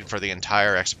paid for the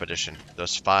entire expedition.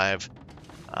 Those five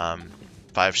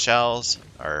shells,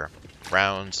 or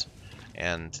rounds,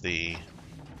 and the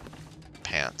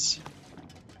pants.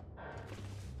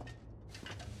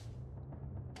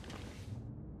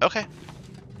 Okay.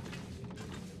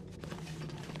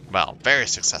 Well, very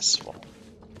successful.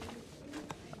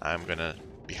 I'm gonna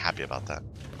be happy about that.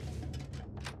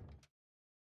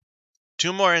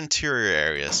 2 more interior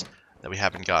areas that we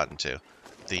haven't gotten to.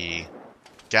 The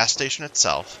gas station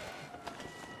itself,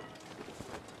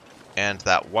 and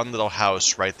that one little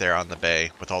house right there on the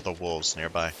bay with all the wolves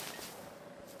nearby.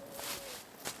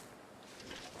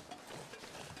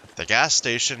 The gas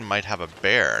station might have a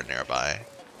bear nearby.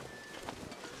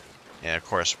 And of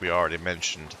course, we already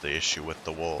mentioned the issue with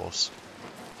the wolves.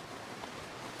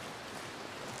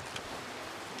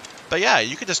 But yeah,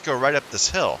 you could just go right up this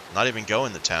hill, not even go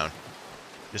in the town.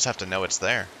 You just have to know it's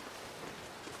there.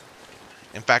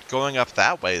 In fact, going up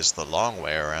that way is the long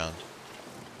way around.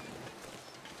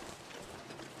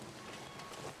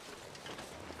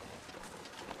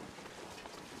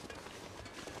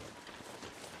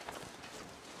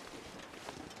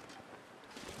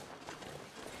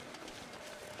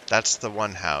 That's the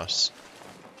one house.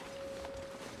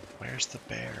 Where's the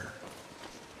bear?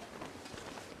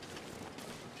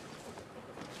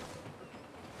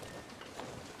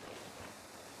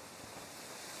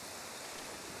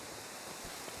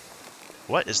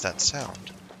 What is that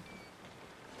sound?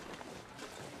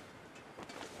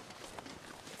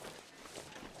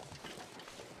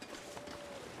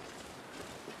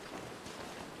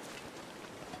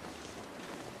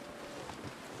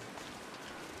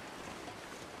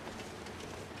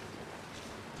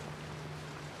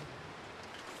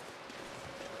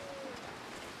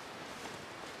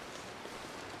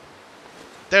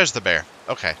 There's the bear.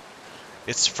 Okay.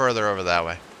 It's further over that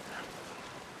way.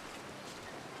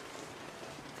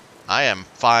 I am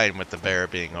fine with the bear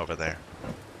being over there.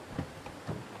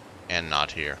 And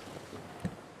not here.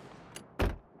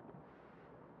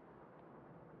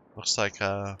 Looks like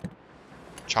a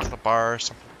chocolate bar or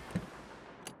something.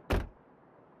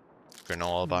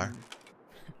 Granola bar.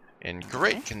 In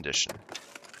great condition.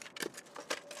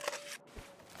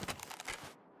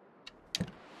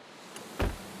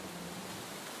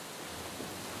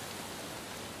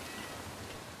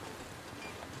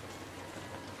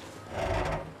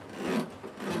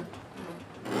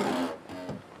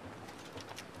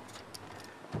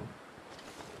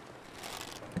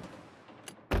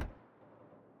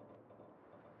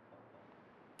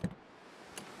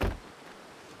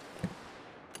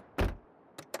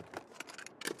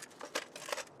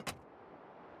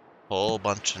 Whole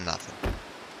bunch of nothing.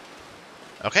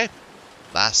 Okay.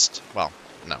 Last. Well,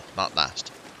 no, not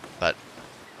last. But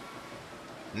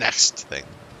next thing.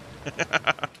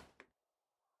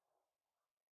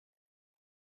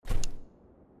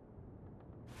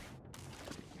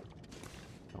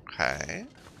 Okay.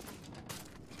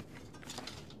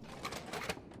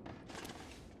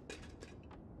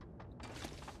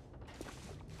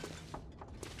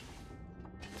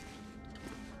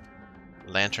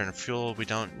 Lantern fuel we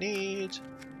don't need.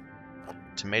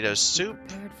 Tomato soup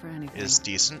is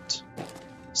decent.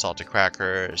 Salted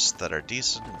crackers that are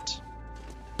decent.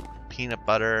 Peanut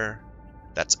butter.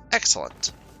 That's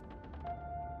excellent.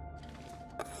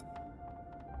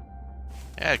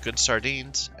 Yeah, good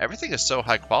sardines. Everything is so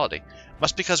high quality.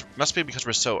 Must be because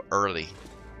we're so early.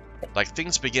 Like,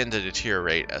 things begin to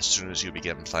deteriorate as soon as you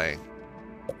begin playing.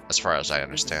 As far as I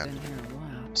understand.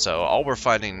 So all we're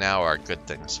finding now are good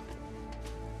things.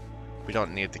 We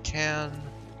don't need the can.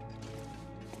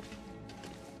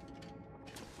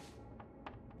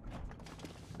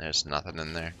 There's nothing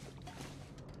in there.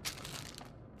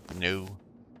 No.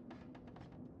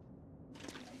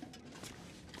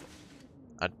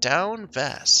 A down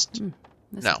vest.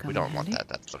 No, we don't want that.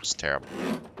 That looks terrible.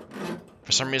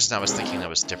 For some reason, I was thinking it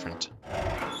was different.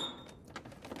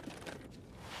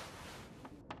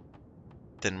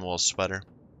 Thin wool sweater.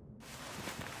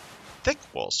 Thick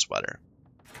wool sweater.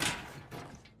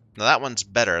 Now that one's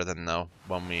better than the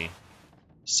one we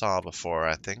saw before,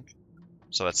 I think.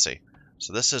 So let's see.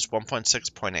 So this is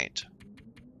 1.6.8.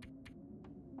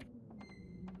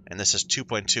 And this is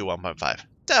 2.2, 1.5.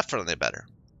 Definitely better.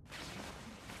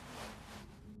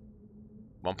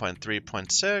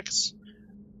 1.3.6.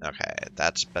 Okay,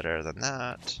 that's better than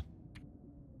that.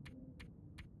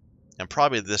 And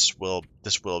probably this will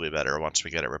be better once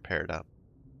we get it repaired up.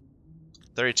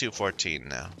 3214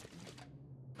 now.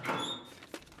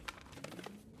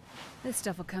 This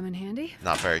stuff will come in handy.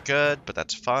 Not very good, but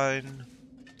that's fine.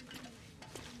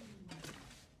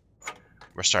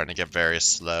 We're starting to get very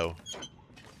slow.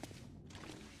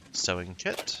 Sewing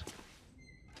kit.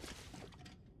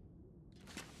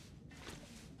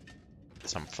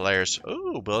 Some flares.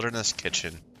 Ooh, wilderness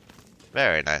kitchen.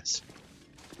 Very nice.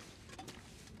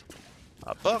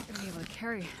 A book. I'm not gonna be able to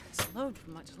carry this load for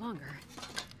much longer.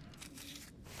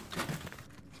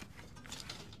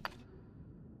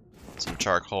 Some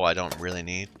charcoal I don't really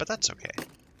need, but that's okay.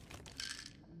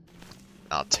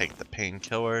 I'll take the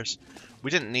painkillers.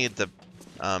 We didn't need the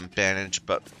bandage,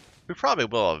 but we probably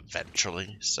will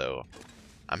eventually, so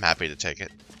I'm happy to take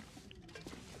it.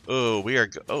 Ooh, we are...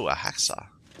 Oh, a hacksaw.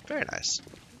 Very nice.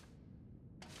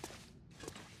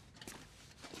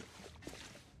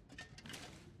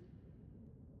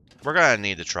 We're gonna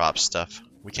need to drop stuff.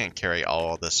 We can't carry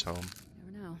all of this home.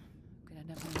 Never know. Could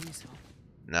end up being useful.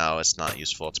 No, it's not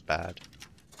useful. It's bad.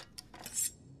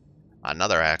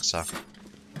 Another hacksaw.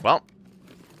 Well,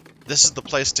 this is the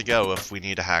place to go if we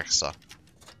need a hacksaw.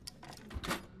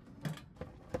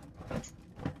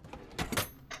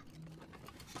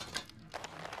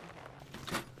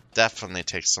 Definitely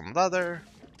take some leather.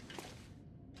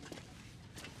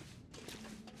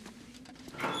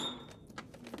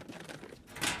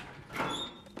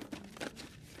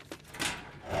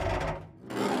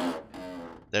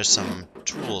 There's some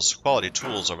tools, quality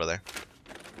tools over there.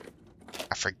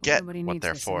 I forget what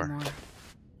they're for. Anymore.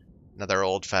 Another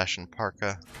old-fashioned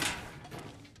parka.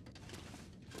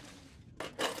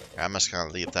 I'm just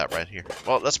gonna leave that right here.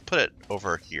 Well, let's put it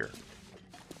over here,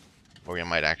 where we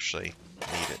might actually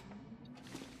need it.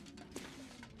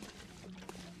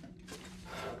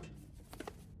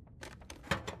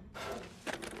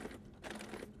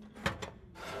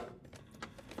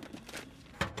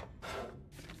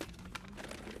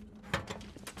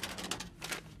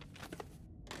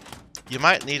 You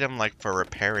might need them like for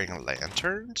repairing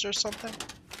lanterns or something.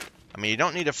 I mean, you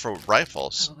don't need it for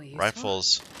rifles.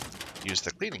 Rifles use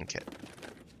the cleaning kit.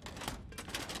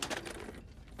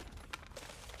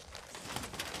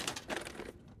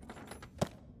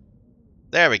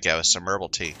 There we go, some herbal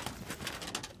tea.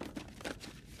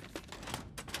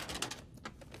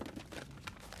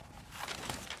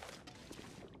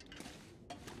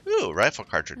 Ooh, rifle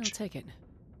cartridge. I'll take it.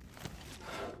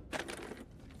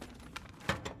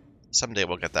 Someday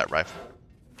we'll get that rifle.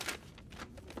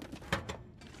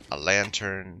 A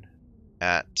lantern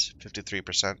at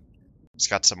 53%. It's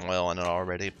got some oil in it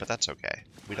already, but that's okay.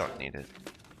 We don't need it.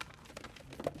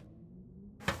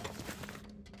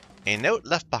 A note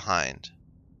left behind.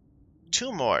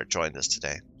 2 more joined us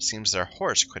today. Seems their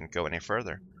horse couldn't go any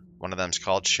further. One of them's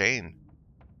called Shane.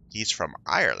 He's from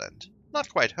Ireland. Not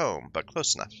quite home, but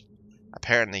close enough.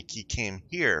 Apparently he came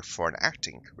here for an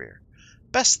acting career.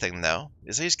 Best thing, though,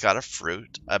 is he's got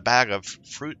a bag of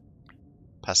fruit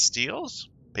pasties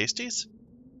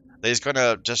that he's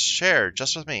gonna just share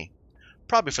just with me.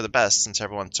 Probably for the best, since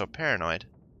everyone's so paranoid.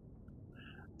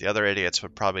 The other idiots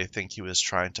would probably think he was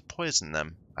trying to poison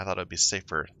them. I thought it would be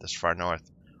safer this far north.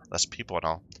 Less people and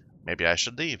all. Maybe I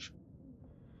should leave.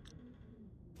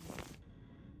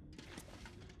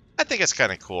 I think it's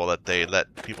kind of cool that they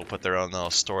let people put their own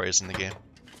little stories in the game.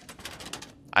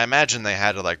 I imagine they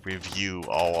had to like review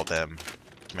all of them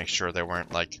to make sure they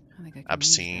weren't like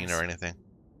obscene or anything.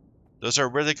 Those are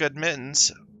really good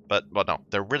mittens, but well, no,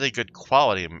 they're really good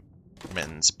quality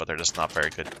mittens, but they're just not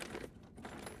very good,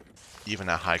 even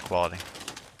at high quality.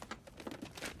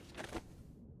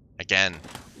 Again,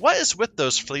 what is with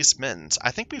those fleece mittens?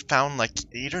 I think we found like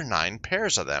 8 or 9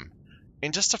 pairs of them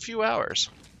in just a few hours.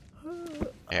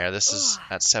 Yeah, this is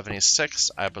at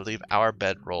 76. I believe our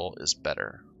bedroll is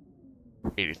better.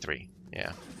 83,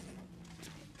 yeah.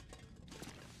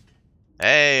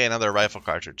 Hey, another rifle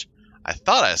cartridge. I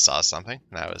thought I saw something,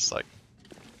 and I was like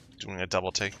doing a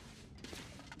double take.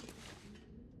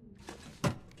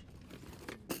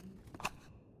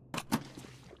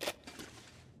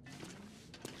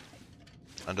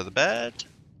 under the bed.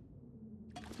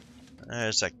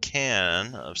 There's a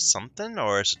can of something,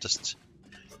 or is it just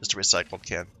a recycled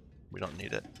can? We don't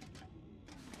need it.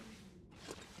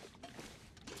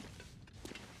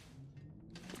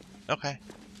 Okay.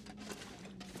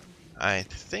 I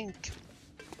think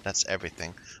that's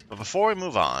everything. But before we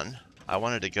move on, I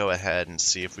wanted to go ahead and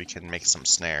see if we can make some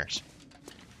snares.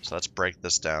 So let's break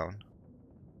this down.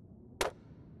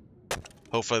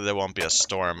 Hopefully there won't be a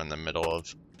storm in the middle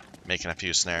of making a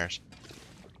few snares.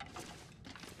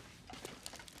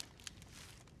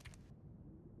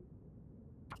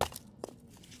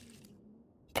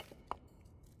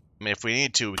 I mean, if we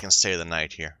need to, we can stay the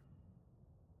night here.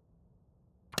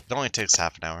 It only takes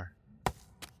half an hour.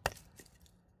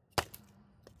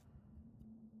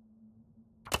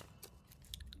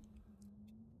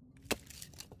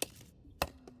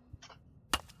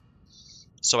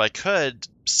 So I could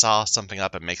saw something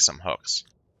up and make some hooks,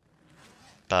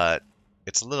 but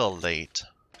it's a little late.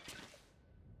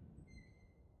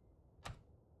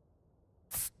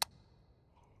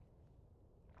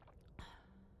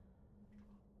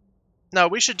 No,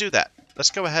 we should do that.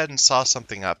 Let's go ahead and saw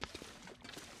something up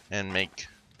and make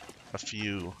a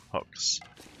few hooks.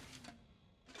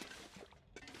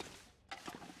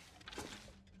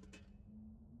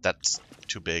 That's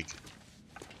too big.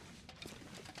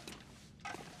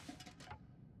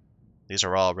 These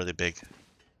are all really big.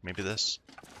 Maybe this?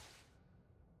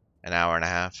 An hour and a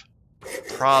half.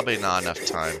 Probably not enough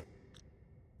time.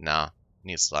 Nah,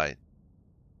 needs light.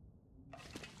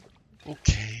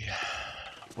 Okay.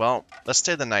 Well, let's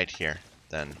stay the night here,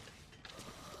 then.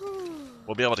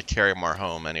 We'll be able to carry more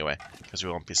home anyway, because we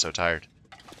won't be so tired.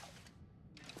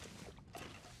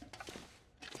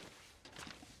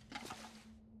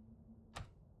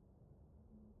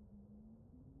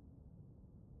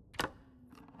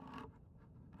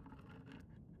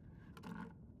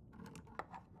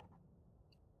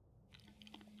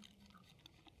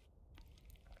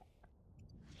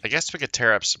 I guess we could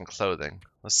tear up some clothing.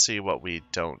 Let's see what we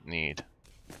don't need.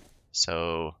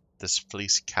 So, this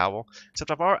fleece cowl.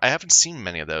 Except I haven't seen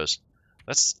many of those.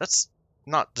 Let's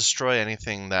not destroy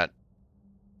anything that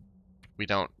we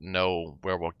don't know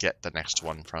where we'll get the next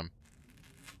one from.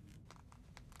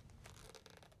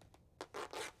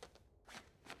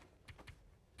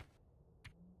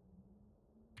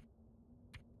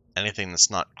 Anything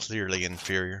that's not clearly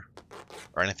inferior,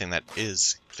 or anything that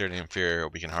is clearly inferior,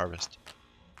 we can harvest.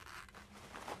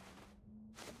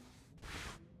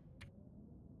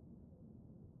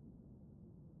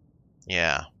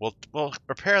 Yeah, we'll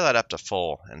repair that up to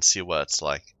full and see what it's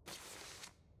like.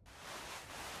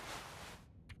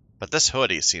 But this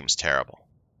hoodie seems terrible.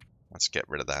 Let's get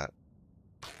rid of that.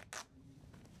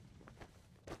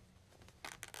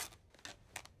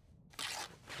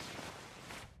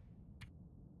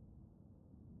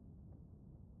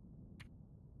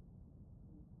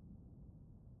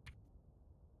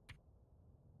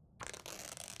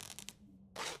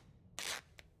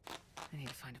 I need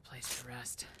to find a place to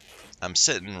rest. I'm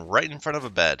sitting right in front of a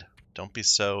bed. Don't be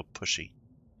so pushy.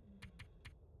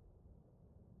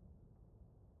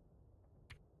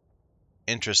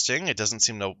 Interesting. It doesn't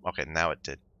seem to... Okay, now it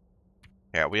did.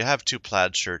 Yeah, we have 2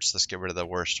 plaid shirts. Let's get rid of the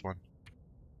worst one.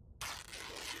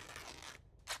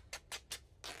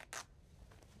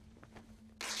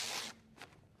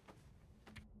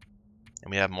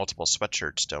 And we have multiple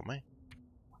sweatshirts, don't we?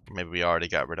 Or maybe we already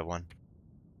got rid of one.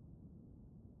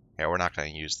 Yeah, we're not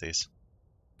going to use these.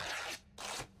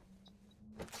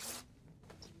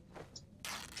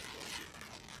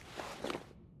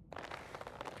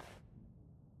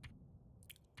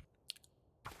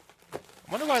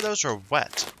 I wonder why those are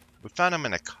wet. We found them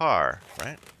in a car,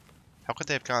 right? How could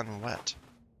they have gotten wet?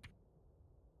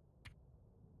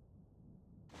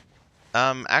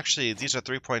 Actually, these are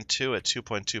 3.2 at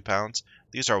 2.2 pounds.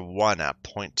 These are 1 at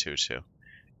 0.22.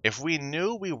 If we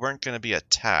knew we weren't going to be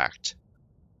attacked,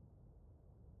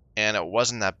 and it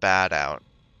wasn't that bad out,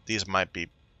 these might be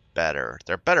better.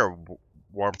 They're better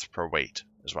warmth per weight,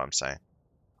 is what I'm saying.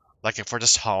 Like if we're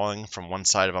just hauling from one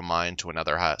side of a mine to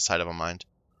another side of a mine,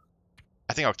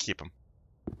 I think I'll keep them.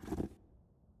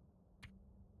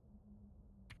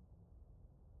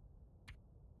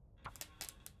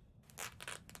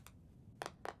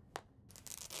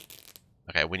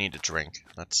 Okay, we need a drink.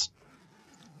 Let's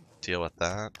deal with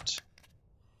that.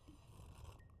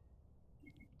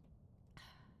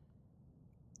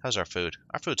 How's our food?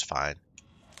 Our food's fine.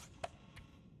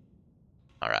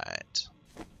 Alright.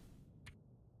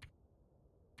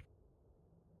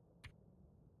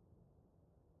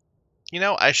 You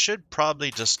know, I should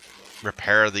probably just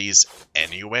repair these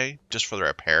anyway, just for the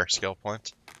repair skill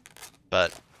points.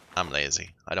 But I'm lazy.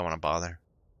 I don't want to bother.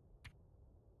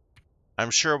 I'm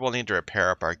sure we'll need to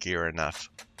repair up our gear enough.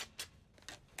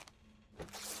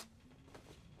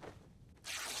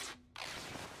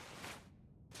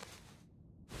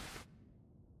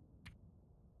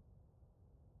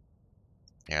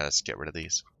 Yeah, let's get rid of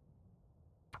these.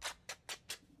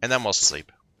 And then we'll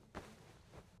sleep.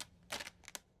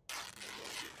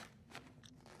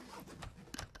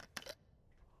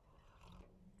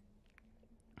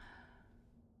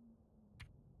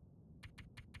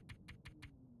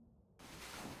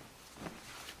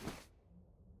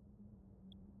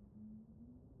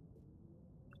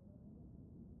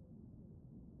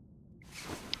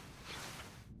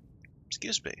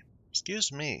 Excuse me.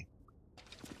 Excuse me.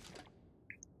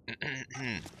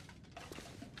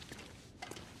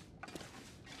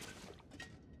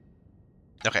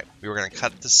 Okay, we were gonna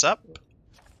cut this up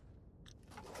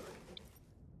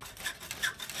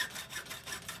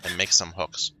and make some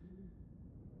hooks.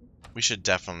 We should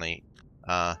definitely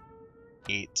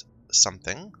eat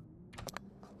something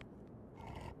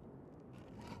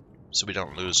so we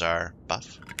don't lose our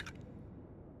buff.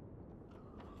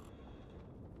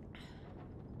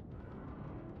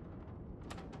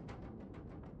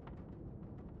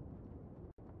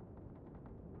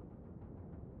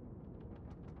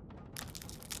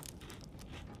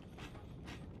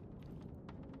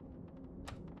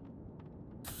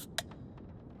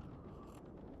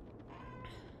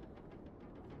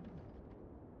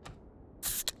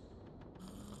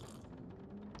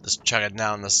 Just chugging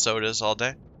down the sodas all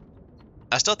day.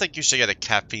 I still think you should get a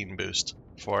caffeine boost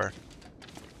for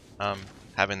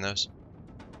having those.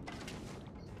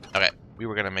 Okay, we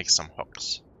were gonna make some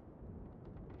hooks.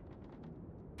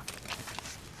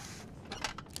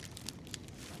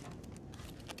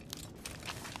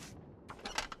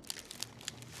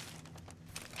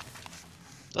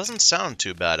 Doesn't sound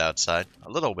too bad outside. A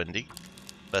little windy,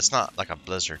 but it's not like a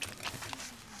blizzard.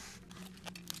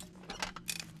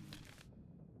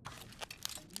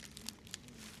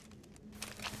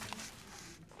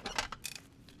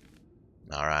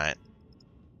 Alright.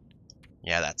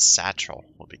 Yeah, that satchel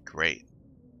will be great.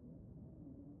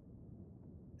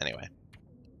 Anyway.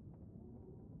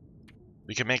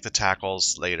 We can make the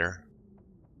tackles later.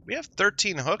 We have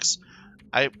 13 hooks?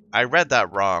 I read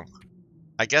that wrong.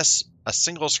 I guess a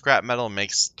single scrap metal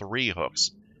makes 3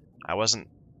 hooks. I wasn't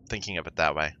thinking of it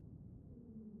that way.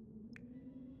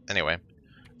 Anyway.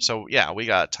 So, yeah, we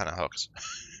got a ton of hooks.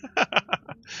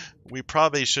 We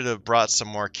probably should have brought some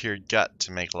more cured gut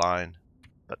to make line.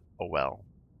 But, oh well.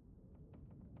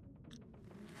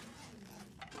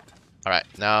 Alright,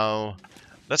 now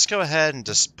let's go ahead and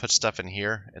just put stuff in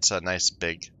here. It's a nice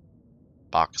big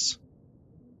box.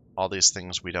 All these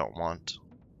things we don't want.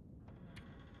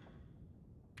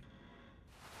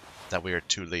 That we are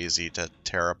too lazy to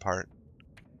tear apart.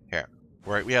 Here,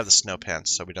 we have the snow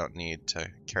pants, so we don't need to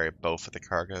carry both of the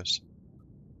cargoes.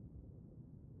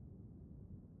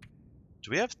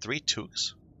 Do we have 3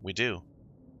 toques? We do.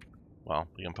 Well,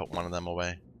 we can put one of them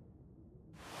away.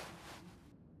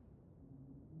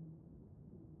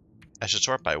 I should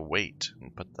sort by weight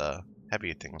and put the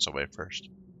heavy things away first.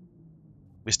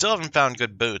 We still haven't found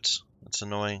good boots. That's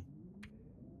annoying.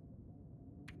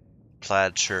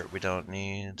 Plaid shirt we don't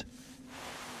need.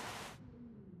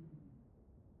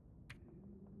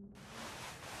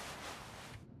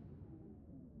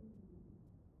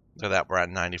 Look at that, we're at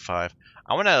 95.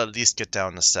 I want to at least get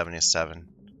down to 77.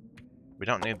 We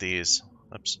don't need these.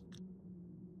 Oops.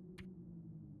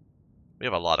 We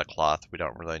have a lot of cloth we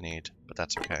don't really need, but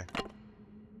that's okay.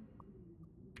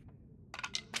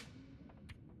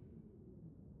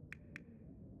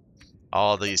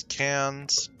 All these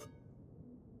cans.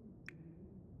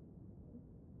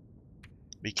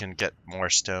 We can get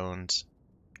more stones.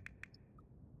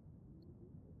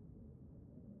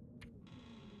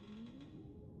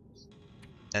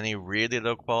 Any really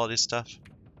low quality stuff?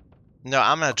 No,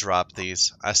 I'm gonna drop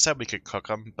these. I said we could cook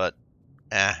them, but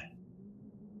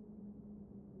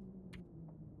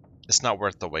it's not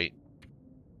worth the wait.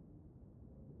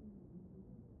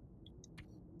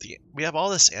 We have all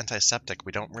this antiseptic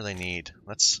we don't really need.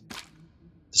 Let's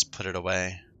just put it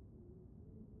away.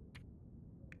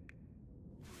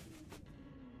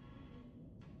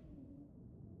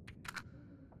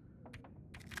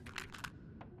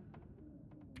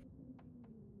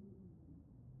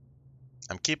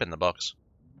 I'm keeping the books.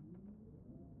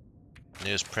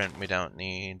 Newsprint we don't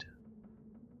need.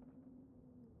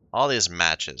 All these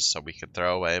matches so we could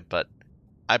throw away, but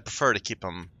I prefer to keep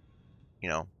them, you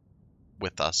know,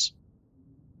 with us.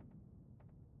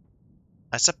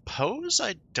 I suppose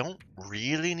I don't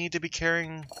really need to be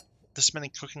carrying this many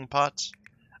cooking pots.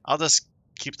 I'll just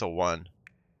keep the one.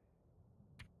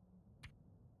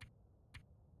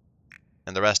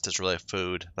 And the rest is really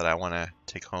food that I want to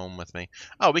take home with me.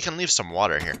 Oh, we can leave some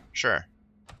water here. Sure.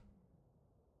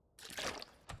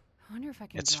 I wonder if I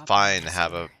can It's drop fine to this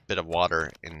have here. a bit of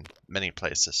water in many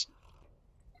places.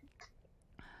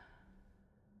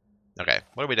 Okay,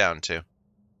 what are we down to?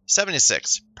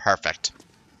 76. Perfect.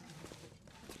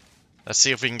 Let's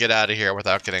see if we can get out of here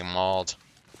without getting mauled.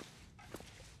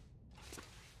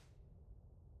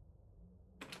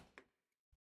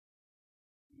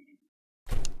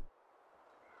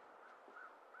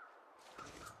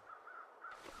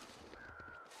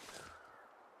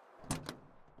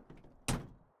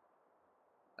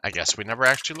 I guess we never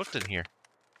actually looked in here.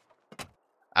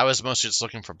 I was mostly just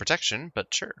looking for protection,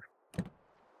 but sure.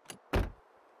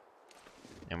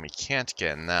 And we can't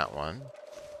get in that one.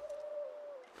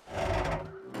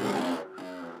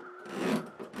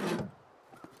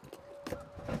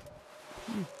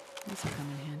 This will come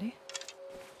in handy.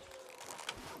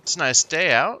 It's a nice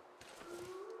day out.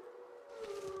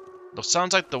 It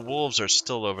sounds like the wolves are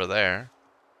still over there.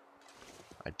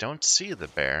 I don't see the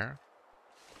bear.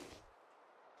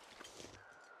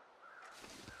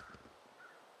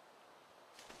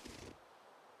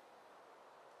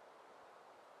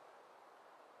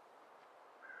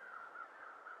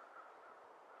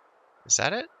 Is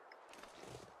that it?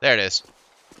 There it is.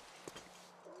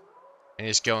 And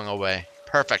he's going away.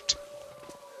 Perfect.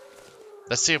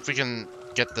 Let's see if we can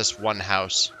get this one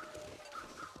house.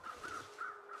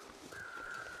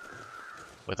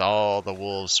 With all the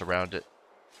wolves around it.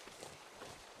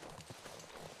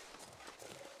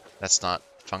 That's not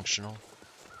functional.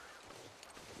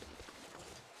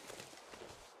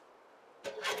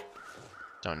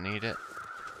 Don't need it.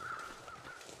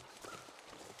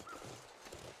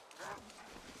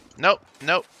 Nope,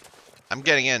 nope. I'm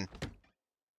getting in.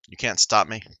 You can't stop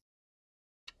me.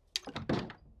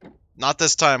 Not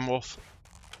this time, wolf.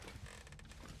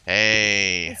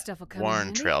 Hey, This stuff will come in worn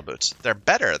handy. trail boots. They're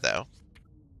better, though.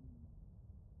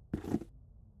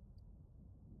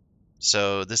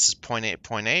 So this is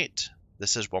 0.8.8.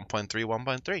 This is 1.3,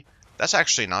 1.3. That's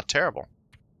actually not terrible.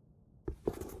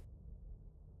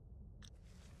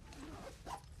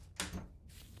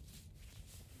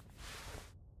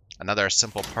 Another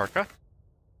simple parka.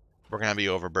 We're gonna be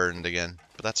overburdened again,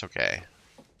 but that's okay.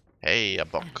 Hey, a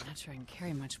book. I'm not sure I can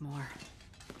carry much more.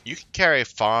 You can carry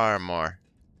far more.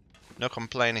 No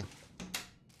complaining.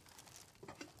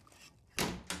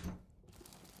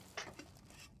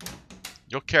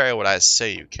 You'll carry what I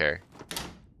say you carry.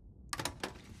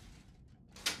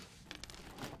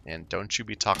 And don't you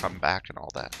be talking back and all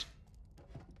that.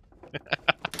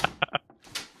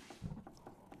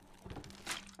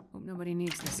 Hope nobody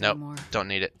needs this Nope, anymore. don't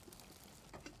need it.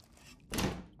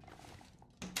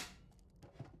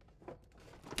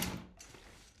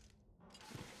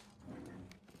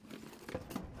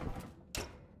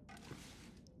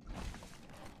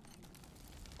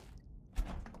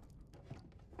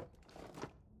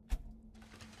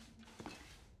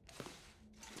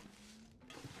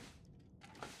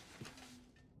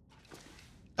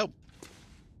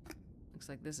 Looks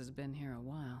like this has been here a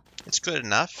while. It's good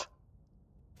enough.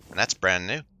 And that's brand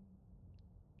new.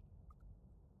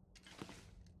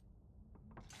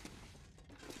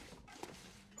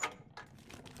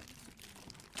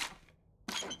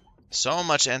 So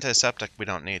much antiseptic we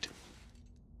don't need.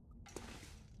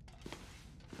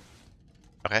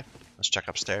 Okay, let's check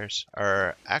upstairs.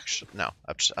 Or actually, no,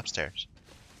 upstairs.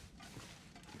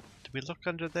 Did we look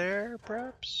under there,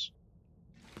 perhaps?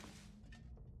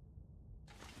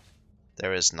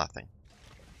 There is nothing.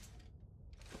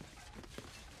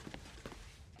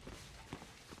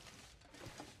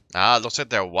 Ah, it looks like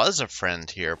there was a friend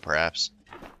here, perhaps,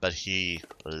 but he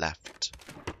left.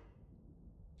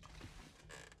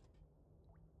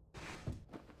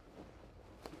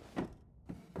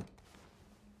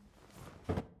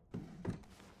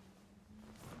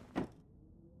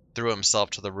 Threw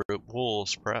himself to the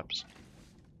wolves, perhaps.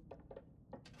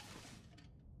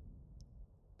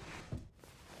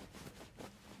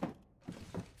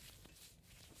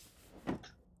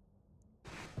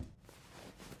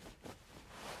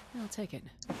 I'll take it.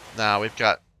 Nah, we've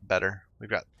got better. We've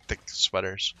got thick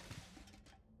sweaters.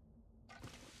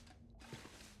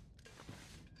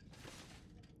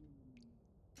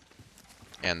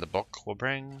 And the book we'll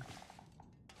bring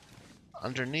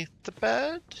underneath the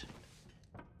bed?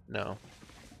 No.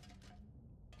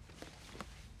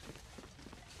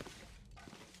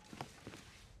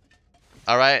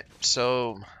 Alright,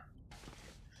 so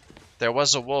there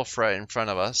was a wolf right in front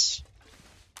of us.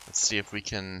 Let's see if we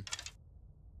can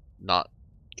not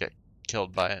get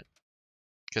killed by it.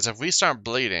 Because if we start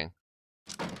bleeding,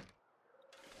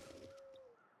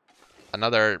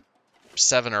 another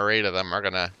 7 or 8 of them are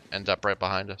gonna end up right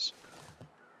behind us.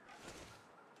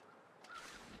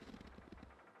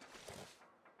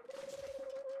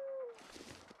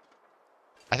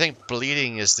 I think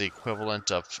bleeding is the equivalent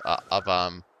of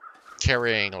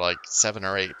carrying like 7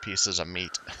 or 8 pieces of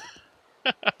meat.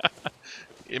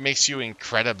 It makes you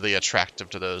incredibly attractive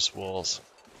to those wolves.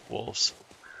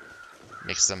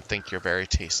 Makes them think you're very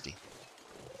tasty.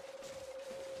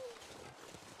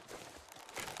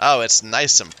 Oh, it's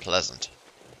nice and pleasant.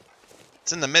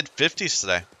 It's in the mid-50s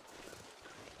today.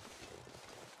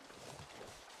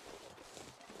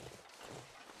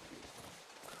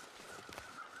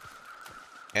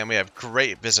 And we have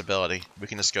great visibility. We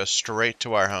can just go straight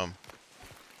to our home.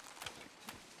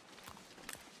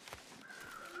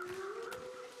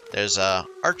 There's a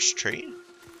arch tree.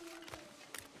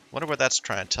 Wonder where that's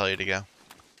trying to tell you to go.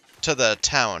 To the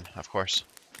town, of course.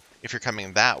 If you're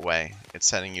coming that way, it's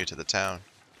sending you to the town.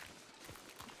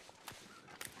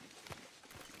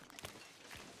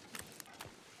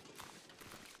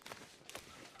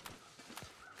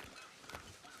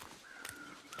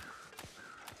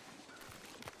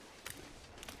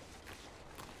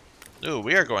 Ooh,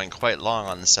 we are going quite long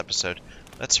on this episode.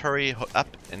 Let's hurry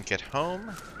up and get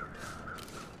home.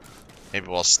 Maybe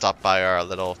we'll stop by our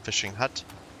little fishing hut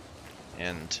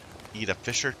and eat a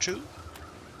fish or two.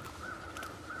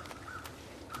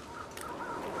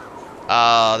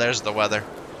 Ah, there's the weather.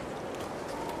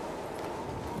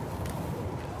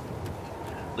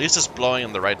 At least it's blowing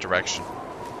in the right direction.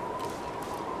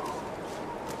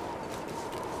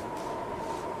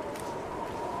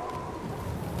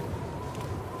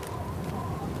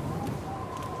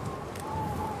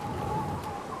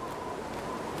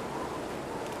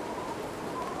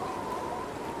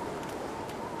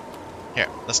 Here,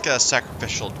 let's get a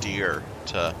sacrificial deer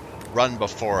to run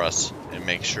before us and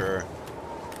make sure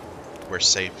we're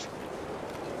safe.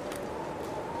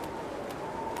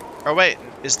 Oh wait,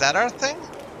 is that our thing?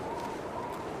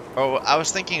 Oh, I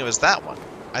was thinking it was that one.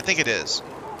 I think it is.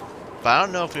 But I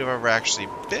don't know if we've ever actually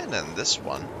been in this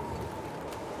one.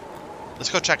 Let's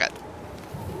go check it.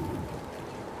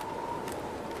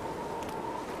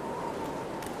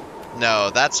 No,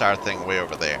 that's our thing way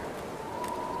over there.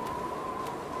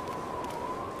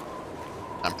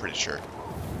 I'm pretty sure.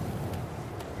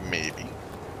 Maybe.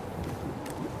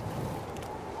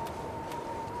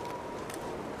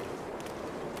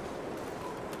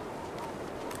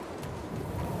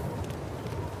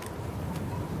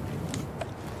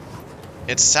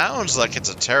 It sounds like it's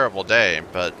a terrible day,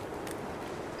 but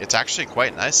it's actually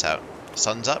quite nice out.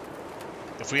 Sun's up.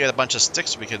 If we had a bunch of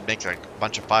sticks, we could make like a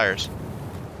bunch of fires.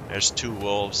 There's 2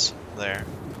 wolves there.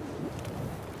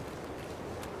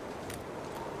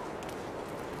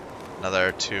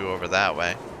 Another 2 over that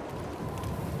way.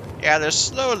 Yeah, they're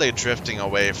slowly drifting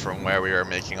away from where we were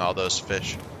making all those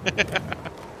fish.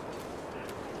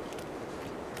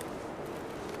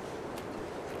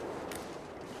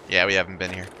 Yeah, we haven't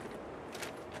been here.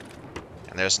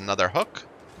 And there's another hook.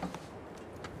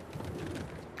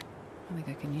 I think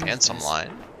I can use And some this.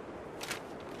 line.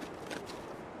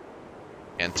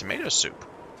 And tomato soup.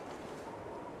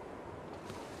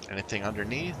 Anything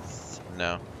underneath?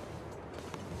 No.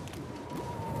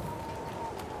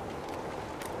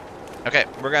 Okay,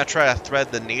 we're gonna try to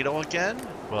thread the needle again.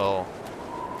 We'll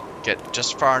get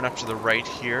just far enough to the right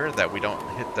here that we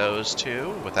don't hit those 2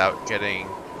 without getting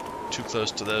too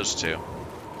close to those 2.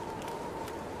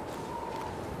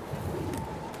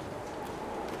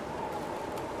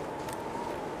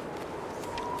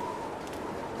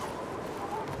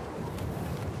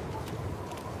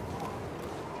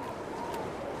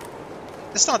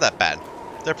 It's not that bad.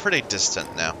 They're pretty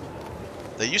distant now.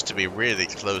 They used to be really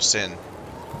close in.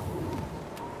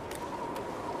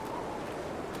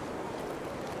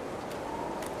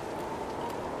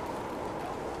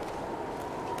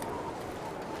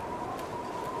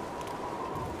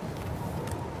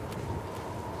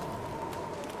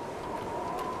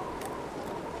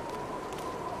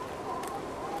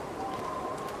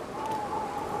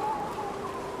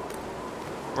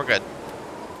 We're good.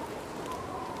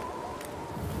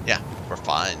 Yeah, we're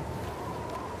fine.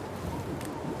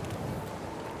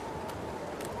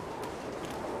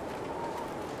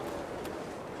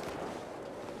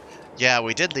 Yeah,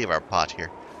 we did leave our pot here.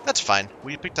 That's fine.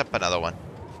 We picked up another one.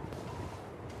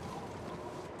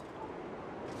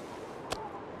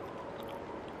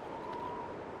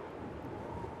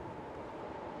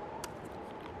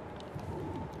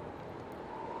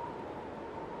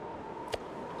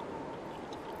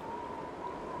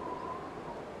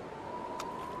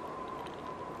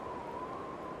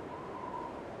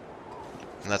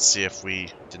 Let's see if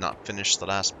we did not finish the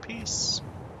last piece.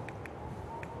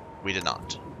 We did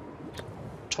not.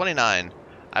 29.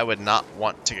 I would not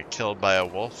want to get killed by a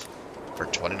wolf for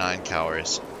 29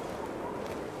 calories.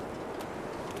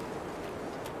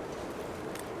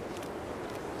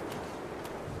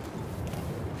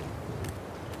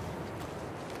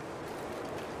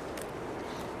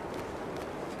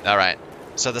 Alright,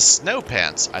 so the snow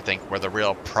pants, I think, were the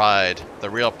real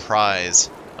prize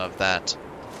of that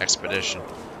expedition.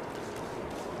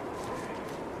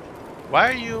 Why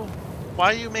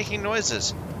are you making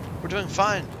noises? We're doing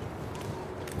fine.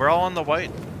 We're all on the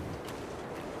white.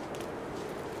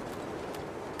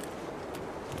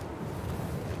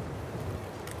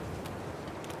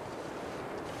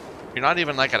 You're not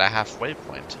even like at a halfway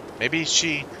point. Maybe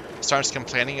she starts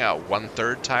complaining at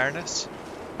 1/3 tiredness?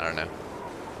 I don't know.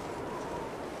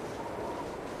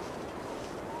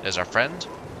 There's our friend.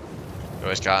 We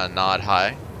always gotta nod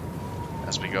hi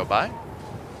as we go by.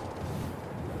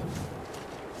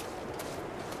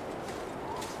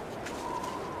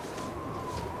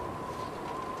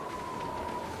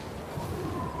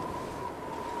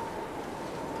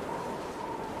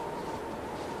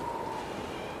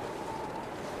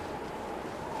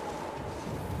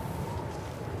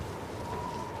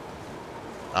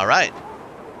 Alright.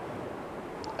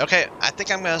 Okay, I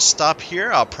think I'm going to stop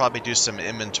here. I'll probably do some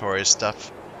inventory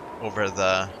stuff over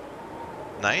the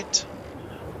night.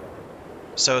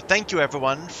 So thank you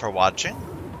everyone for watching.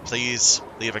 Please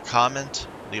leave a comment,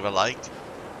 leave a like,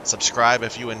 subscribe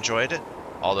if you enjoyed it,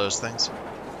 all those things.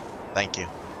 Thank you.